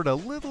aboard a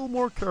little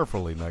more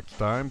carefully next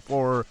time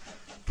for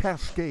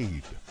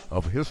Cascade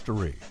of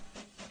History.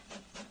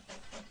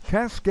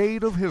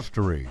 Cascade of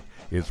History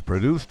is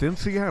produced in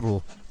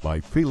Seattle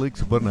by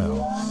Felix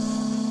Bunnell.